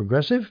it as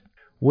progressive?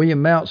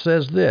 William Mount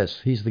says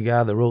this. He's the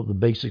guy that wrote the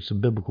Basics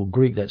of Biblical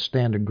Greek, that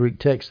standard Greek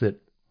text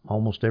that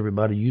almost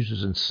everybody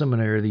uses in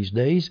seminary these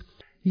days.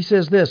 He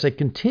says this: a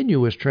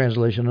continuous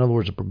translation, in other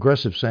words, a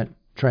progressive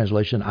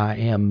translation, I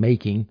am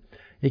making,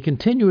 a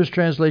continuous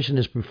translation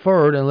is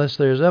preferred unless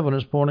there's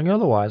evidence pointing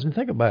otherwise. And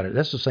think about it.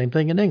 That's the same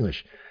thing in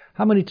English.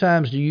 How many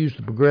times do you use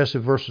the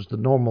progressive versus the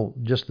normal,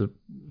 just the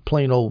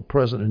plain old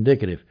present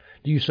indicative?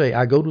 Do you say,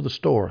 I go to the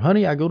store?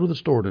 Honey, I go to the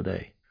store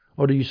today.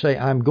 Or do you say,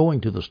 I'm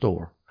going to the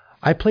store?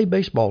 I play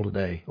baseball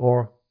today.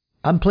 Or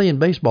I'm playing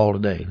baseball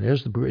today.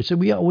 There's the progressive.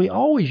 So we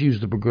always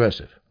use the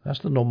progressive. That's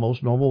the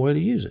most normal way to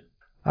use it.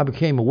 I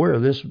became aware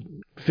of this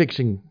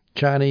fixing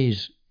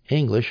Chinese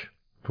English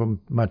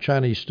from my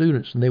Chinese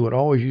students, and they would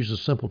always use the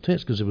simple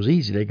tense because it was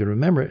easy. They could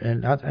remember it.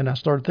 And I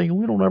started thinking,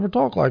 we don't ever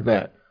talk like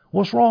that.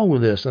 What's wrong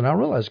with this? And I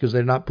realized because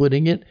they're not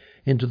putting it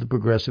into the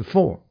progressive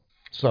form.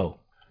 So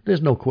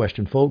there's no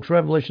question, folks.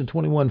 Revelation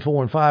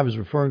 21:4-5 is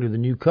referring to the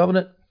new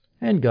covenant.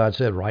 And God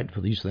said, right, for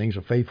these things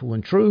are faithful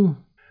and true.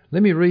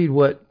 Let me read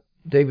what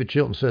David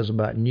Chilton says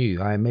about new.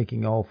 I am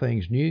making all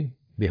things new.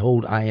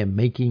 Behold, I am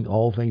making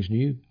all things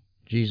new.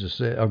 Jesus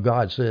said, or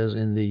God says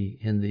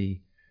in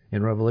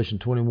Revelation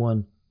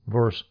 21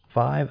 verse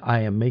 5,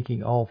 I am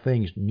making all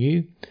things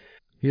new.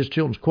 Here's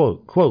Chilton's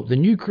quote, the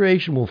new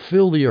creation will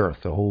fill the earth.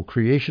 The whole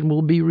creation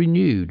will be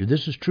renewed.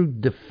 This is true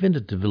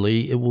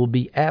definitively. It will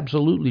be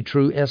absolutely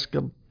true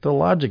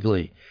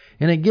eschatologically.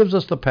 And it gives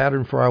us the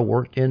pattern for our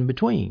work in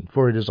between,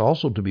 for it is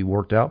also to be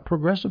worked out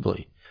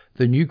progressively.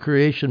 The new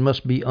creation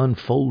must be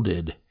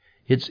unfolded,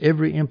 its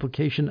every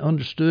implication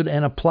understood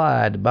and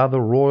applied by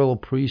the royal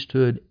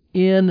priesthood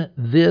in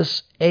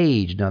this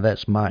age. Now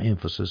that's my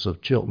emphasis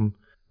of Chilton,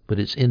 but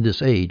it's in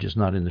this age, it's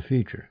not in the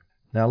future.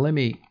 Now let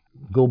me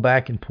go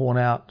back and point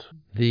out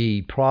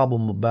the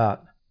problem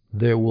about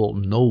there will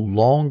no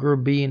longer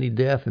be any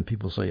death, and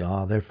people say,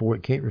 therefore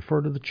it can't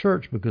refer to the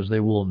church because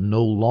there will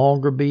no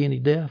longer be any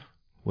death.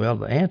 Well,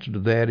 the answer to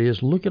that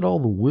is, look at all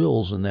the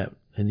wills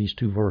in these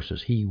two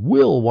verses. He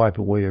will wipe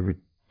away every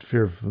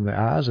tear from their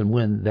eyes, and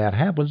when that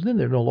happens, then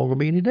there'll no longer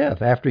be any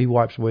death after he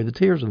wipes away the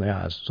tears in their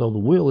eyes. So the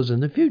will is in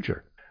the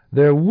future.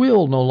 There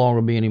will no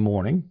longer be any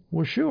mourning.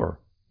 Well, sure,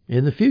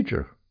 in the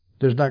future.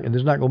 There's not going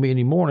to be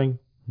any mourning,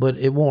 but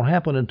it won't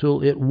happen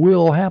until it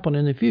will happen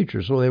in the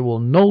future. So there will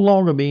no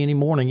longer be any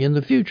mourning in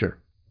the future.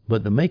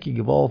 But the making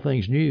of all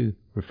things new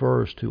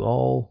refers to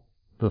all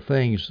the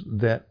things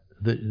that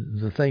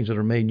the things that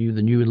are made new,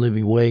 the new and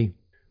living way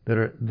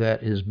that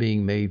is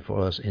being made for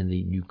us in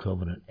the new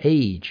covenant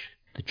age,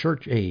 the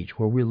church age,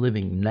 where we're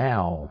living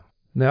now.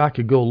 Now, I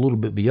could go a little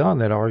bit beyond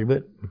that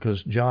argument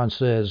because John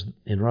says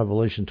in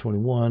Revelation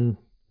 21,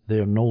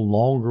 there no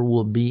longer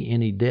will be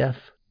any death.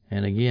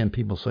 And again,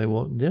 people say,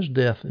 well, there's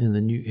death in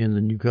the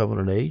new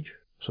covenant age.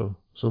 So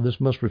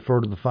this must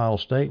refer to the final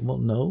state. Well,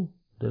 no,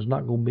 there's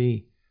not going to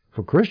be,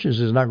 for Christians,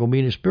 there's not going to be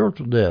any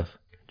spiritual death.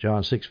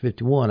 John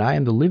 6:51, I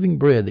am the living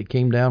bread that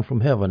came down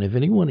from heaven. If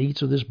anyone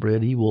eats of this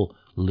bread, he will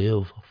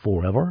live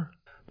forever.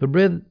 The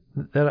bread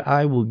that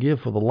I will give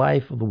for the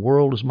life of the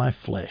world is my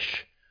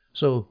flesh.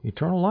 So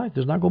eternal life,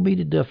 there's not going to be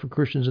any death for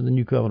Christians in the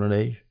new covenant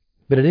age.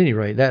 But at any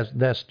rate,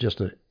 that's just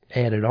an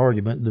added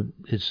argument.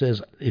 It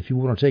says if you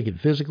want to take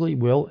it physically,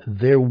 well,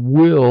 there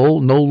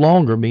will no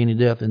longer be any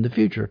death in the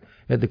future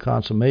at the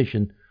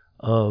consummation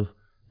of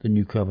the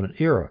new covenant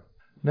era.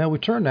 Now we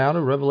turn now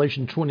to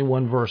Revelation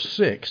 21 verse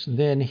 6.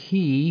 Then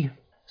he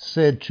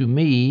said to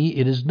me,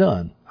 it is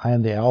done. I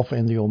am the Alpha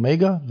and the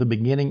Omega, the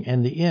beginning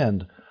and the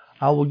end.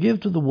 I will give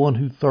to the one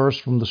who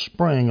thirsts from the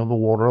spring of the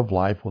water of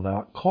life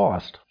without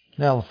cost.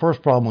 Now the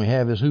first problem we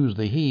have is who's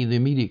the he? The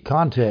immediate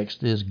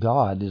context is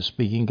God is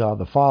speaking, God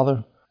the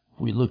Father.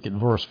 We look at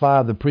verse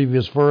 5, the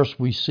previous verse,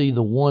 we see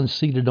the one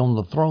seated on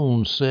the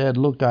throne said,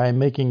 look, I am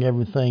making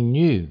everything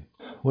new.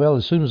 Well,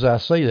 as soon as I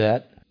say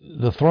that,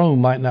 the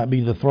throne might not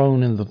be the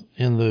throne in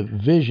the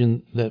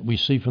vision that we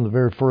see from the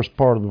very first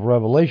part of the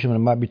Revelation. It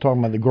might be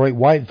talking about the great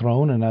white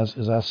throne, and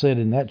as I said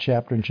in that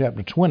chapter, in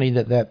chapter 20,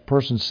 that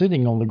person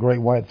sitting on the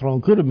great white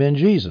throne could have been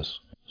Jesus.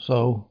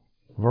 So,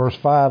 verse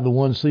 5, the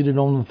one seated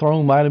on the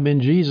throne might have been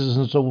Jesus,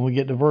 and so when we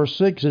get to verse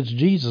 6, it's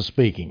Jesus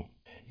speaking.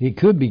 It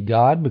could be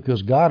God,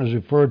 because God is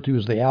referred to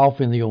as the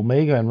Alpha and the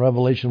Omega in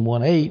Revelation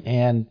 1:8,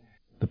 and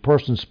the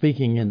person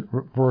speaking in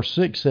verse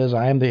 6 says,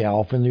 I am the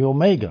Alpha and the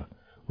Omega.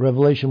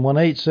 Revelation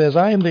 1:8 says,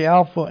 I am the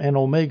Alpha and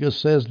Omega,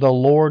 says the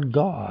Lord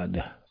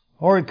God.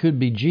 Or it could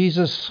be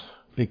Jesus,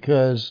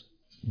 because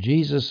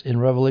Jesus in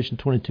Revelation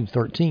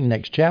 22:13,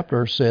 next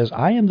chapter, says,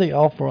 I am the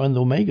Alpha and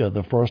the Omega,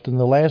 the first and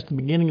the last, the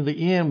beginning and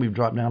the end. We've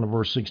dropped down to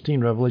verse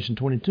 16, Revelation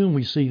 22, and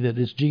we see that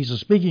it's Jesus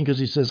speaking because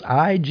he says,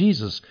 I,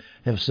 Jesus,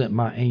 have sent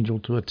my angel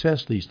to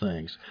attest these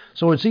things.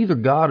 So it's either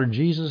God or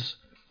Jesus.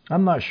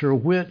 I'm not sure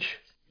which.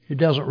 It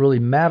doesn't really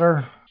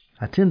matter.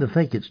 I tend to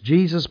think it's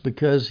Jesus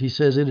because he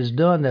says it is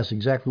done. That's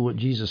exactly what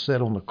Jesus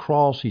said on the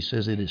cross. He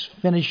says it is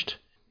finished.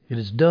 It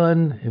is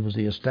done. It was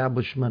the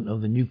establishment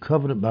of the new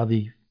covenant by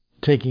the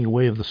taking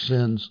away of the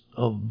sins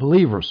of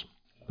believers.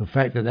 The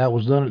fact that that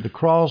was done at the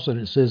cross and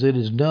it says it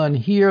is done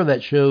here,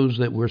 that shows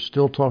that we're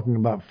still talking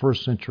about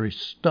first century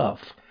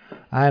stuff.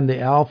 I am the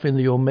Alpha and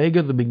the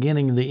Omega, the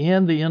beginning and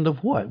the end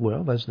of what?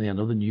 Well, that's the end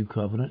of the New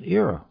Covenant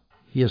era.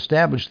 He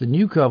established the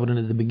New Covenant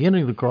at the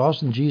beginning of the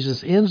cross, and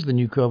Jesus ends the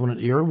New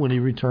Covenant era when he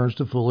returns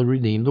to fully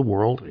redeem the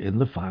world in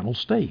the final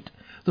state.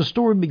 The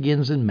story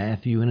begins in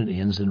Matthew and it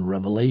ends in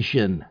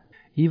Revelation.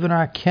 Even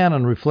our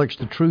canon reflects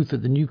the truth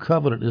that the New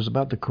Covenant is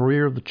about the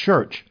career of the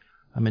church.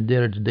 I'm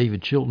indebted to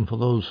David Chilton for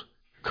those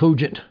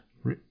cogent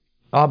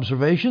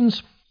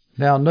observations.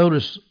 Now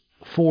notice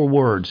 4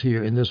 words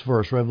here in this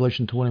verse,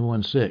 Revelation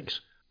 21:6.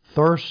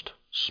 Thirst,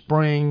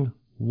 spring,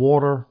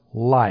 water,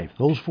 life.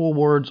 Those 4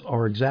 words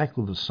are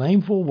exactly the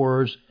same 4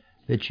 words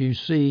that you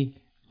see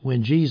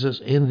when Jesus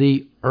in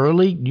the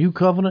early New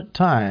Covenant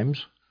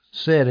times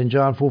said in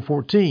John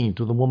 4:14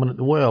 to the woman at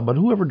the well, but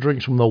whoever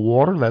drinks from the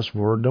water, that's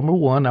word number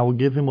 1, I will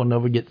give him, will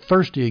never get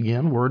thirsty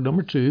again, word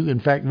number 2. In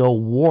fact, the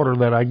water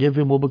that I give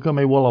him will become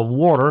a well of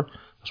water,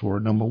 that's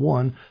word number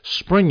 1.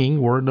 Springing,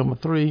 word number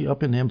 3,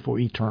 up in him for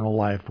eternal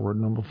life, word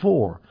number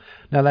 4.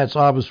 Now that's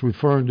obviously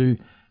referring to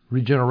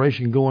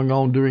regeneration going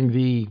on during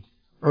the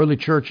early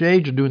church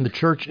age or during the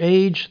church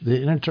age,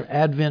 the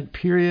inter-Advent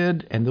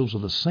period, and those are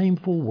the same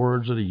 4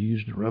 words that are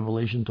used in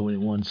Revelation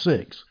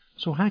 21:6.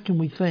 So how can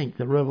we think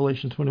that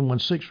Revelation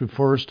 21:6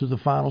 refers to the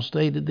final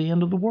state at the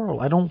end of the world?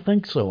 I don't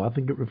think so. I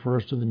think it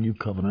refers to the New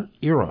Covenant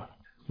era.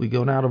 We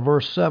go now to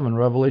verse 7,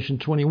 Revelation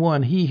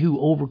 21. He who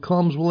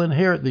overcomes will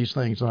inherit these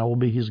things, and I will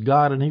be his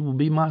God, and he will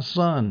be my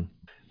son.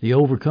 The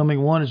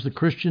overcoming one is the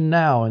Christian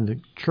now in the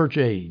church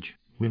age.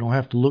 We don't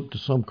have to look to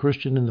some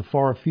Christian in the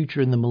far future,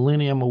 in the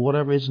millennium or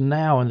whatever. It's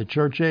now in the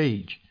church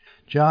age.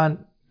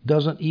 John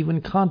doesn't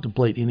even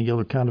contemplate any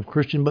other kind of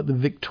Christian but the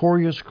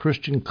victorious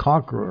Christian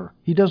conqueror.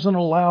 He doesn't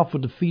allow for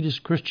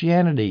defeatist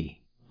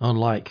Christianity,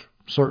 unlike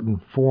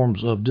certain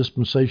forms of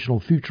dispensational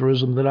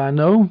futurism that I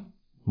know,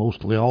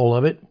 mostly all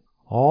of it.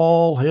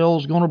 All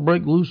hell's going to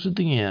break loose at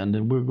the end,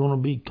 and we're going to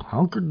be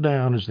hunkered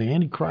down as the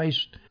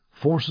Antichrist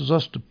forces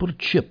us to put a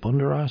chip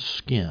under our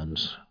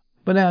skins.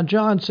 But now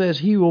John says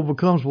he who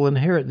overcomes will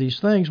inherit these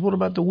things. What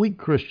about the weak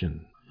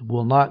Christian?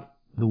 Will not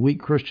the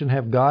weak Christian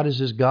have God as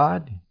his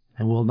God?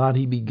 And will not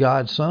he be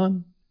God's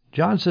son?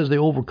 John says the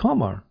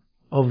overcomer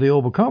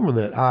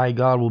that I,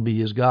 God, will be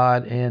his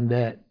God, and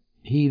that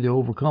he, the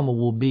overcomer,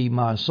 will be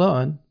my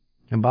son.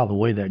 And by the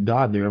way, that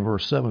God there in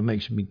verse 7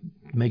 makes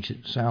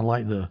it sound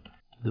like the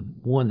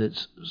one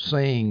that's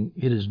saying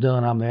it is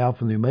done, I'm the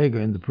Alpha and the Omega,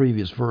 in the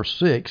previous verse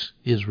 6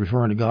 is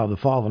referring to God the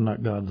Father,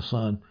 not God the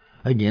Son.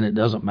 Again, it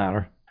doesn't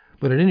matter.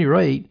 But at any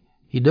rate,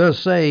 he does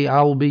say,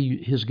 I will be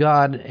his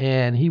God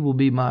and he will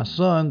be my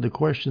son. The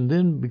question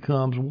then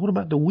becomes, what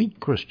about the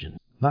weak Christian,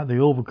 not the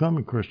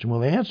overcoming Christian?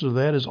 Well, the answer to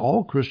that is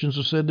all Christians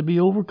are said to be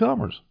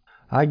overcomers.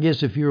 I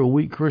guess if you're a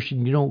weak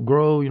Christian, you don't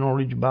grow, you don't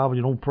read your Bible,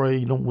 you don't pray,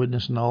 you don't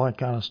witness and all that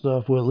kind of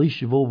stuff. Well, at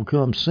least you've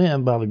overcome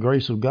sin by the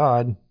grace of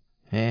God,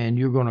 and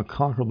you're going to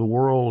conquer the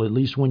world at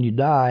least when you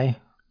die.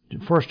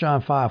 1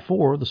 John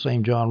 5:4, the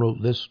same John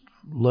wrote this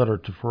letter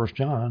to 1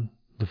 John.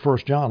 The 1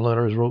 John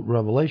letter is wrote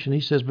Revelation. He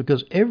says,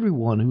 because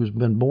everyone who has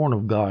been born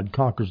of God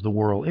conquers the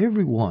world.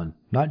 Everyone,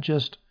 not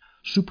just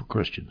super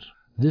Christians.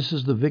 This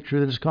is the victory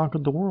that has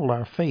conquered the world,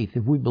 our faith.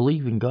 If we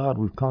believe in God,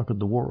 we've conquered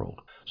the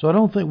world. So I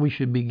don't think we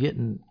should be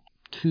getting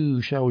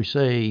too, shall we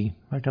say,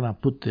 how can I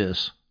put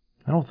this?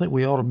 I don't think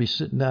we ought to be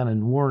sitting down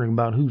and worrying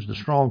about who's the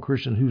strong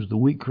Christian, who's the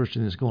weak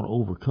Christian that's going to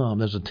overcome.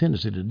 There's a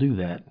tendency to do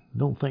that. I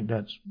don't think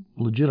that's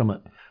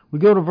legitimate. We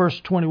go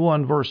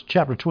to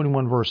chapter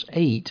 21, verse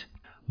 8.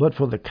 But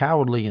for the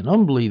cowardly and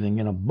unbelieving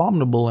and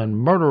abominable and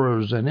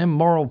murderers and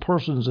immoral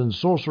persons and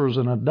sorcerers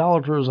and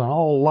idolaters and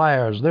all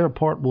liars, their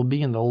part will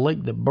be in the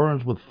lake that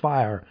burns with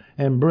fire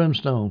and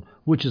brimstone,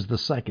 which is the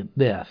second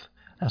death.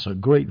 That's a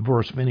great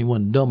verse for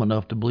anyone dumb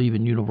enough to believe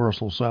in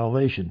universal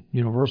salvation,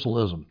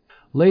 universalism.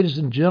 Ladies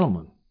and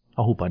gentlemen,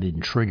 I hope I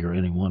didn't trigger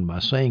anyone by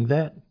saying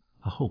that.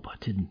 I hope I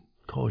didn't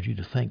cause you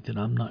to think that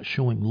I'm not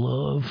showing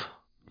love.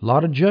 A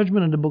lot of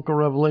judgment in the book of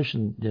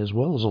Revelation, as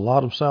well as a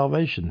lot of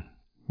salvation.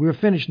 We're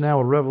finished now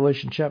with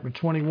Revelation chapter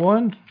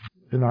 21.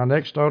 In our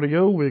next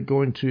audio, we're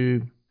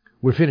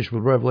finished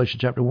with Revelation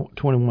chapter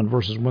 21,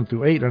 verses 1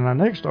 through 8. In our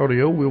next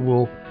audio, we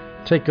will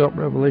take up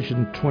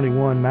Revelation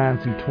 21, 9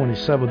 through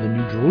 27, the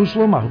New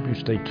Jerusalem. I hope you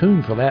stay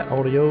tuned for that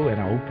audio,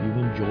 and I hope you've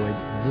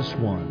enjoyed this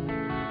one.